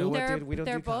been cool like, you know too. what, they're dude? We don't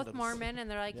they're do both condoms. Mormon, and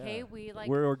they're like, Yeah. hey, we like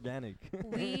We're organic.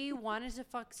 we wanted to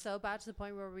fuck so bad to the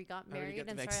point where we got Already married got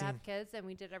the and started to have kids, and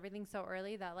we did everything so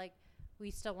early that like we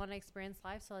still want to experience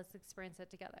life, so let's experience it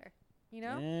together. You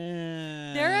know?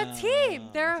 Yeah. They're a team.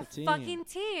 They're a It's team. fucking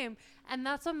team. And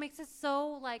that's what makes it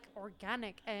so like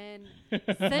organic and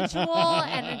sensual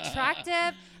and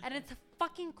attractive, and it's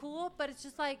fucking cool, but it's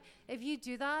just like if you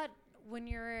do that when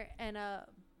you're in a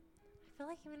I feel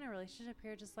like even in a relationship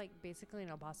here just like basically in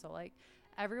El Paso, like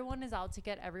everyone is out to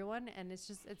get everyone, and it's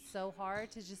so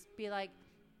hard to just be like,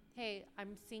 hey,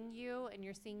 I'm seeing you and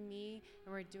you're seeing me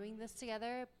and we're doing this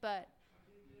together, but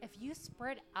if you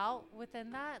spread out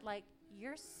within that, like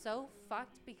you're so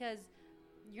fucked because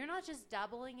you're not just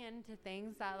dabbling into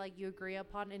things that like you agree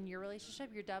upon in your relationship.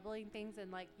 You're dabbling things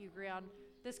and like you agree on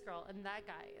this girl and that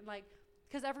guy, and like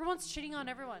because everyone's cheating on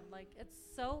everyone. Like it's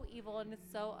so evil and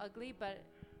it's so ugly, but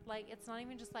like it's not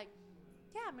even just like,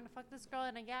 yeah, I'm gonna fuck this girl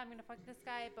and yeah, I'm gonna fuck this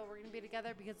guy, but we're gonna be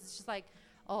together because it's just like,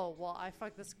 oh well, I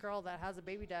fucked this girl that has a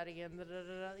baby daddy and da, da, da,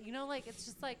 da. You know, like it's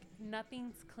just like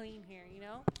nothing's clean here, you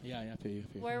know. Yeah, I feel you.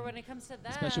 Where when it comes to them,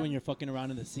 Especially when you're fucking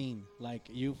around in the scene, like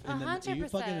you in the you 100%.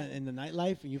 fucking in the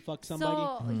nightlife and you fuck somebody.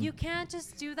 So you can't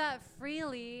just do that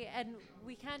freely, and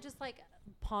we can't just like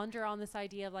ponder on this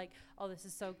idea of like, oh, this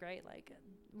is so great, like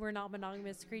we're not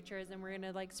monogamous creatures and we're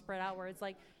gonna like spread outwards.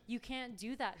 Like you can't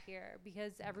do that here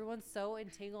because everyone's so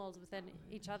entangled within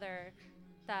each other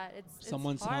that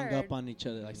Someone's it's hung hard. up on each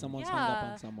other. Like someone's hung up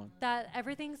Yeah. on someone. That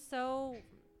everything's so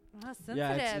sensitive.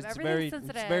 Yeah, it's Everything's very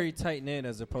sensitive. it's very tight knit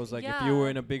as opposed like if Yeah. you were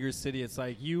in a bigger city, it's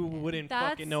like you wouldn't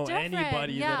That's fucking know different,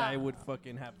 anybody that yeah. I would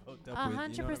fucking have hooked up with.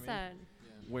 You know what I mean? 100%.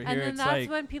 Where And here then it's that's like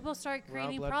when people start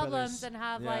creating blood problems brothers. and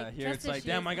have yeah, like here trust it's like issues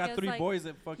damn, I got because, 3 like, boys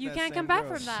that fuck you that can't same come back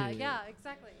girl. from that. Shit. Yeah,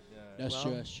 exactly. Yeah. That's Well,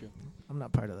 true. That's true. I'm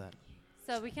not part of that.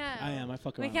 So we can't. I am. I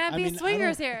fuck We around. can't I be mean, I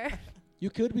swingers don't- here. You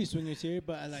could be swingers here,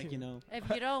 but I like If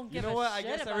you don't You give know a what? I shit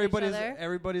guess about everybody's each other.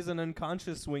 everybody's an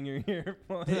unconscious swinger here.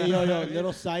 Hey, yo,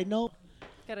 little side note.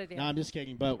 Good idea. No, I'm just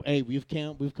kidding. But hey, we've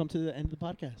come to the end of the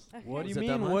podcast. Okay. What do you Is it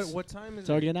that mean? much? What time is It's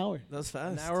it? already an hour. That was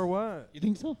fast. An hour what? You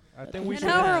think so? I think we An should.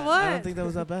 hour what? I don't think that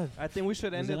was that bad. I think we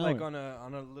should It was end it an like hour.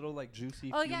 on a little like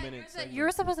juicy Oh few yeah, minutes. you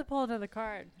were supposed to pull another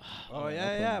card. Oh I'll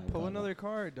yeah. pull Pull another another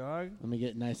card, dog. Let me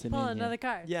get nice and Pull in another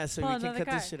card. Yeah, so Pull we can another cut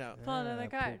card. this shit out. Pull another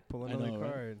card. Pull I another know,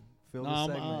 right? card. Fill here.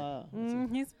 the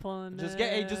segment. He's pulling Just it.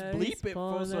 get- hey, just bleep He's it,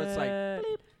 fool, so it's like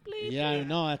pulling it. Yeah, I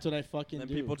know. That's what I fucking And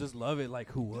do. people just love it. Like,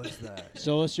 who was that?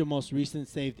 Show us your most recent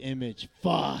saved image.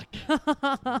 Fuck.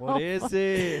 What is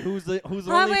it? Who's the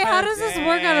Wait, how does this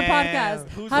work on a Damn. podcast?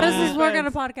 Whose How does this work on OnlyFans-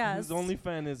 a podcast? Whose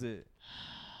OnlyFans is it?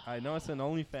 I know it's an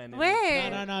OnlyFans. image. Wait.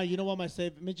 No. You know what my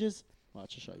saved image is? Well, I'll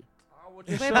just show you. What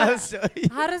Wait, you but show-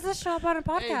 how does this show up on a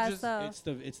podcast just- though? It's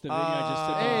the video I just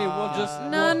took. Hey, we'll just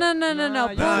No. Nah,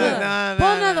 Pull you another, can't. pull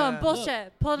another one. Nah.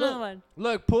 Bullshit. Pull another Look. one.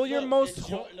 look. Pull your most.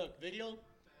 look, video.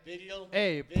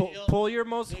 Hey, video, pull your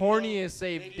most video, horniest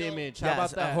saved video. image. How Yes,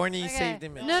 about a that? horny Okay. saved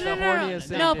image. No. The horniest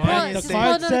No, saved pull image. it. The Just pull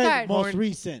card another said card. most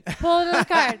recent. Pull another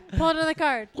card. Pull another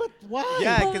card. What? Why?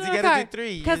 Yeah, Pull 'cause you another gotta do card.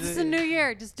 3. Because it's a new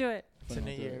year. Just do it. It's a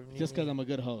new year. Just because I'm a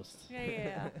good host.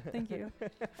 Yeah. Thank you.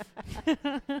 Oh, here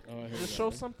we Just go. show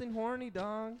something horny,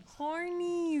 dog.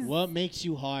 Hornies. What makes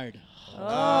you hard?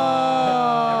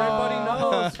 Everybody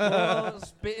knows. Well,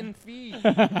 spit and feed.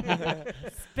 Spit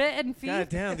and feed. God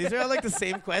damn, these are all like the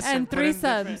same question. And put in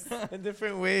threesomes. in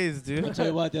different ways, I'll dude. tell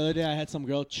you what. The other day I had some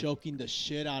girl choking the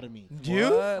shit out of me. You?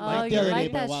 What? Oh, Like you the other like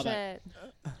day, but a that while back.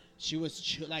 shit. She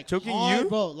was like Choking hard, you?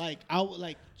 bro. Like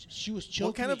she was choking.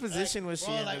 What kind of me. position was she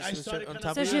bro, in? like, Like, I she was started on kinda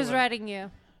top So of she you? was riding you.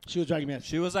 She was dragging me.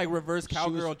 She was like reverse She was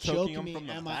cowgirl choking choking him from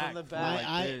me the and back. from the Like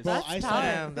back. this. Bro, That's I tough.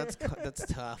 started, Damn, that's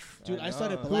tough. dude. I I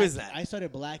started. know. Who Black, is that? I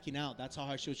started blacking out. That's how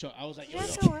hard she was choking. I was like, yo, Yeah, yo.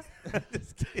 so what?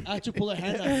 I had to pull her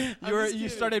hand out. You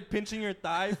started pinching your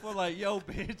thigh for like, yo,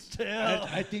 bitch, chill.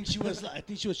 I think she was. I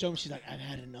think she was showing me. She's like, I've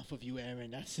had enough of you,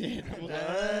 Aaron. That's it. I was like, What?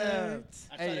 I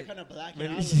Hey, started kind of blacking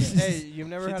maybe out. she's- Hey, you've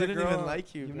never She had a didn't girl. even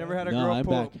like you, You've bro. never had a No, girl I'm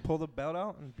back. pull the belt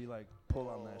out and be like, pull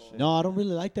on that shit. No, I don't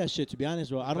really like that shit. To be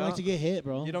honest, bro. I don't like Well, to get hit,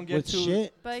 bro. you don't get with too-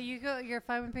 shit. But you're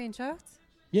fine with being choked?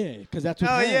 Yeah, because that's with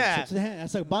Oh, hands. yeah. That's, with hand.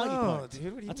 That's a body No, part. dude,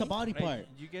 what do you That's a mean? body Hey, part.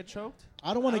 you get choked?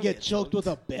 I don't want I to don't get get choked with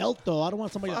choked. a belt, though. I don't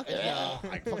want somebody Fuck like, no.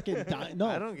 like fucking die. No,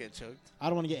 I don't get choked. I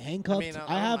don't want to get handcuffed. I mean,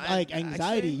 I I have don't like mind,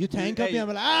 anxiety. actually. You handcuff Hey. me, I'm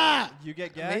like, ah. You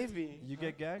get gagged? Maybe. You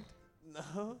get gagged?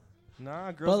 No.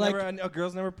 Nah, girls like-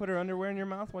 girls never put her underwear in your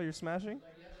mouth while you're smashing?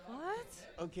 What?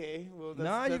 Okay. Well,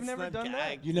 Nah, that's you've never not done that?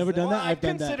 gag. You never done Well, that? I I've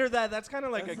done that. consider that. That's kind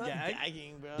of like That's a not gag.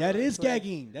 gagging, bro. That is It's like-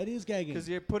 gagging. That is gagging. Because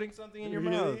you're putting something in your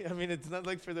Really? mouth. I mean, it's not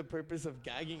like for the purpose of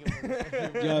gagging.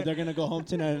 Yo, they're gonna go home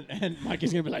tonight, and Mike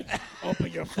is gonna be like,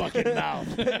 "Open your fucking mouth."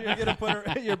 You're going to put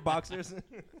her, your boxers.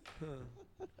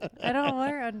 I don't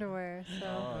wear underwear, so.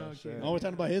 Oh, shit. Oh, we're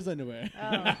talking about his underwear.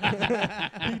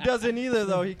 Oh. He doesn't either,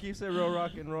 though. He keeps it real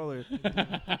rock and roller.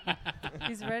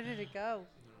 He's ready to go.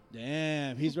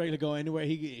 Damn, he's ready to go anywhere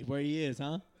where he is,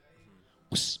 huh?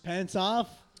 Pants off,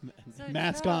 So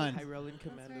mask chill. on. High rolling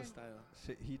commando right. style.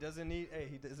 Shit, he doesn't need. Hey,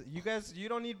 he doesn't. You guys, you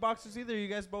don't need boxers either. You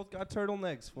guys both got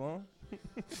turtlenecks, fool.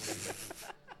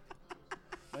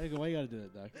 Why you gotta do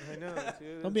that, Doc? I know.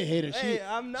 Dude. Don't be a hater. Hey,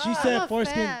 I'm not. She I'm said a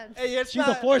foreskin. fan. Hey, it's She's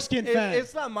not, a foreskin fan.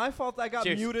 It's not my fault. I got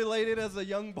Cheers. mutilated as a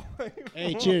young boy.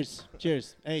 Hey, cheers,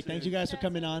 cheers. Hey, thank you guys for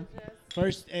coming on.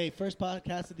 First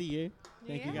podcast of the year.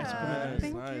 Thank you guys for coming on.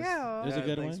 Thank Nice. you. There's a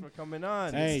good Thanks one. for coming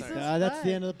on. Hey, This is that's the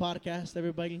fun. end of the podcast,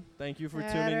 everybody. Thank you for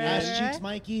Yeah, tuning in. right. Ash Cheeks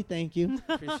Mikey, thank you.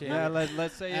 Appreciate Yeah, it.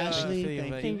 let's say Ashley, Thank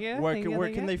thank Thank you. you. where thank you, where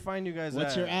thank can you. they find you guys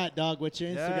What's at? your at, dog? What's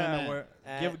your Instagram Yeah, at? where,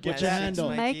 At What's your Ash handle?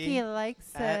 Cheeks Mikey likes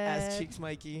it. Ass cheeks,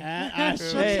 Mikey. At Ash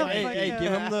Cheeks Hey, the hey, fuck hey, up.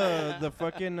 give him the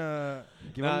fucking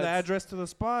give him the it's- address to the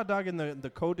spa, dog, and the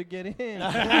code to get in.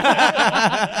 After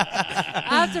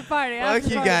party. Fuck after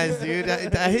you party. guys, dude.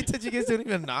 I hate that you guys don't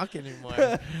even knock anymore.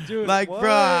 Dude, Like, what?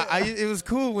 bruh, it was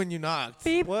cool when you knocked.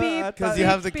 Beep, What? beep. I Because thought- you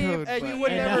have the beep, code. Hey, but-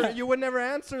 you would never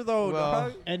answer though, Well,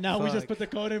 dog. and now we just Fuck. put the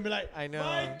code in and be like, I know.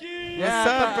 Mikey! Yeah, What's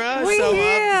I up, thought- bro? We So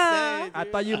here. up to I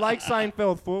thought you liked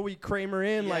Seinfeld, fool. We Kramer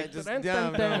in Yeah, like, just- dun,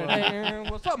 yeah, dun, no. dun,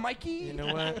 dun. What's up, Mikey? You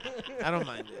know what? I don't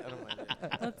mind it. I don't mind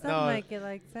it. What's No. up, Mikey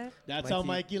likes it? That's how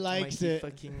Mikey likes it.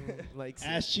 Fucking likes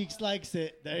Ash Cheeks likes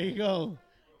it. There you go.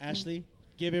 Ashley,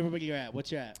 give everybody your at.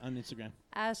 What's your at on Instagram?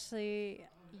 Ashley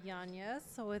Yanez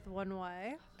with one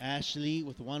Y. Ashley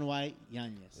with one Y,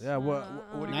 Yanez. Yeah, what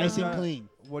do you Nice guys and got? clean.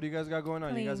 What do you guys got going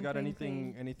on? You guys Clean, got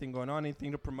clean, anything going on?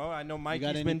 Anything to promote? I know You Mikey's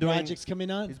got any been doing. projects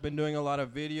coming on? He's been doing a lot of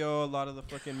video, a lot of the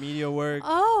fucking media work.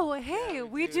 Oh, hey,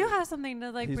 we do have something to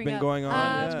like He's bring been up. going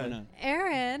on. What's yeah. going on?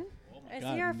 Aaron, my is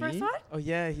God, he our first me? one? Oh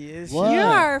yeah, he is. What? You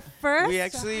are our first. We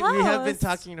have been host.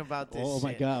 talking about this. Oh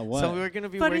my shit. God, what? So we're gonna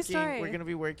be Funny working. story. We're gonna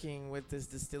be working with this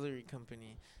distillery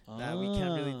company that we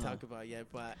can't really Ah. talk about yet.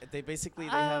 But they basically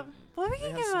they have. Well, we they can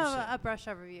have give him some shit. a brush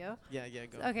overview. Yeah, yeah.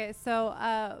 Go. Okay, so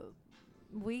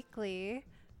weekly,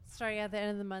 starting at the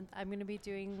end of the month, I'm gonna be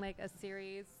doing like a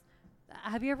series.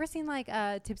 Have you ever seen like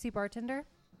Tipsy Bartender?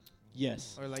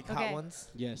 Yes. Or like Okay. hot ones.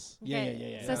 Yes.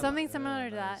 Okay, Yeah. So Yeah. something Yeah, similar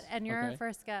to nice. that, and you're our Okay.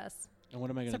 first guest. And what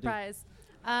am I gonna Surprise.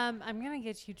 I'm gonna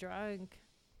get you drunk.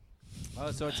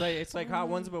 Oh, so it's like hot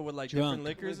ones, but with like Drunk. different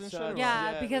liquors With and shit. shots. or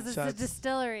Yeah, yeah, because with it's a shots.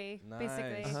 distillery, Nice.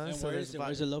 basically. Uh-huh. do? And So where there's is it?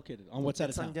 Where's it located? On what side of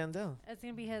It's on town? Yandel. It's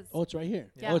gonna be his. Oh, it's right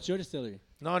here. Yeah. Oh, it's your distillery.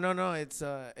 No,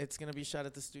 it's gonna be shot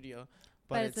at the studio.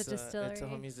 But it's a It's a distillery.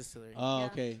 homie's distillery. Oh, Yeah.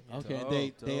 okay. Okay.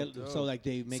 Dope, They dope, so dope. like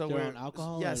they make So their we're- own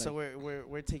alcohol. Yeah, or so like,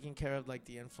 we're taking care of like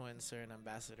the influencer and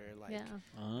ambassador like Yeah.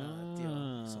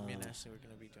 deal. So me and Ah. Ashley, we're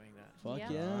gonna be doing that. Fuck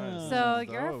Yeah. yeah. Nice. So Sounds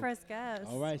you're a dope. first guest.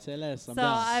 All right, say less. I'm So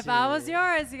down. if I was Shit.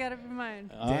 yours, you gotta be mine.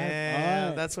 All right, Damn, all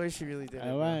right. that's why she really did it.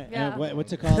 All bro. right. Yeah. And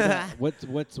what's it called?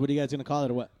 What are you guys gonna call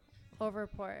it or what? Over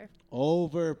pour.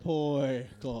 Over pour.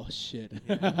 Oh shit.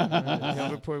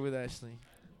 Yeah, report with Ashley.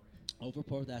 Over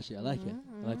pour with that shit. I like it.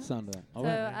 Mhm, I like the sound of that. All So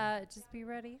right. just be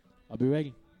ready. I'll be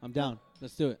ready. I'm down.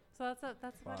 Let's do it. So that's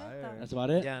about it. Fire. Though. That's about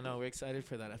it. Yeah, no, we're excited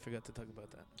for that. I forgot to talk about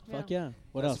that. Fuck yeah.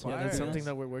 What That's else? What fire. Yeah, that's Fire. something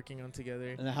that we're working on together.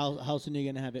 And then how soon are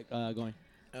you gonna have it going?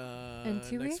 In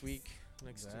 2 next weeks? week.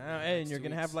 Next two- Damn, hey, and next you're 2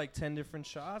 gonna weeks. have like 10 different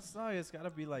shots. No, it's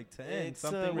gotta be like 10. It's,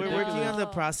 Something we're ridiculous. working on the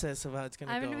No. process of how it's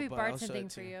gonna I'm go. gonna be but I'll show it bartending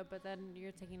to for you, but then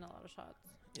you're taking a lot of shots.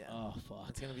 Yeah, Oh fuck.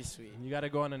 it's gonna be sweet. You gotta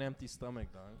go on an empty stomach,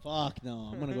 dog. Fuck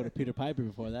no. I'm gonna go to Peter Piper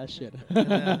before that shit.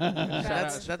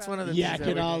 That's one of the Yak things that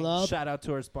it we're all doing. up. Shout out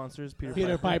to our sponsors, Peter,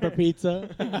 Peter Piper. Piper Pizza.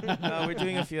 No, we're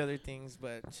doing a few other things,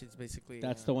 but she's basically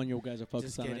That's the one you guys are just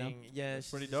focused on right now. getting yeah, That's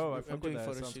pretty she's- dope. I I'm fuck with doing that.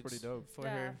 photo Sounds shoots pretty dope. for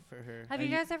Yeah. her for her Have Are you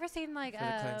you- guys ever seen like for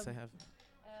the clients I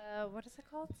have. what is it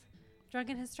called?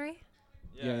 Drunken History.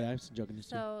 Yeah, I'm just joking. This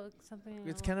too. So something.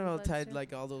 It's along kind of all those lines tied, too?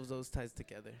 like all those ties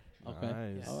together. Okay.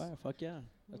 Nice. All right. Fuck yeah.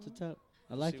 That's Mhm. what's up.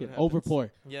 I like See it. what Over happens.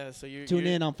 pour. Yeah, so you're Tune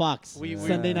in on Fox. We- we-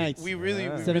 Sunday nights. We really,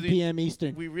 Yeah. we 7 really, p.m.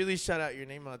 Eastern. we really shout out your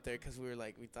name out there because we were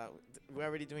like, we thought we're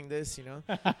already doing this, you know,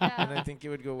 and Yeah. I think it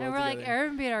would go well And we're like, together.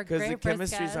 Aaron beat our Because great the first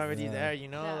chemistry's guest. already Yeah. there, you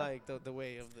know, Yeah. like the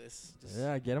way of this. Just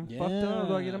Yeah, get them Yeah. fucked up,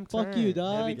 dog. Get them Fuck you,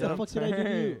 dog. Heavy What the dump fuck did I do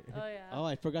to you? Oh yeah. Oh,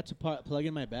 I forgot to plug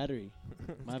in my battery.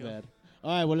 My go. bad. All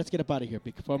right, well, let's get up out of here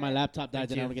before my Okay. laptop dies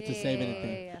Thank and I you. don't get to save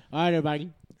anything. Yeah. All right,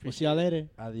 everybody. We'll see y'all later.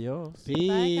 Adios. Bye,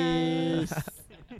 guys. Peace.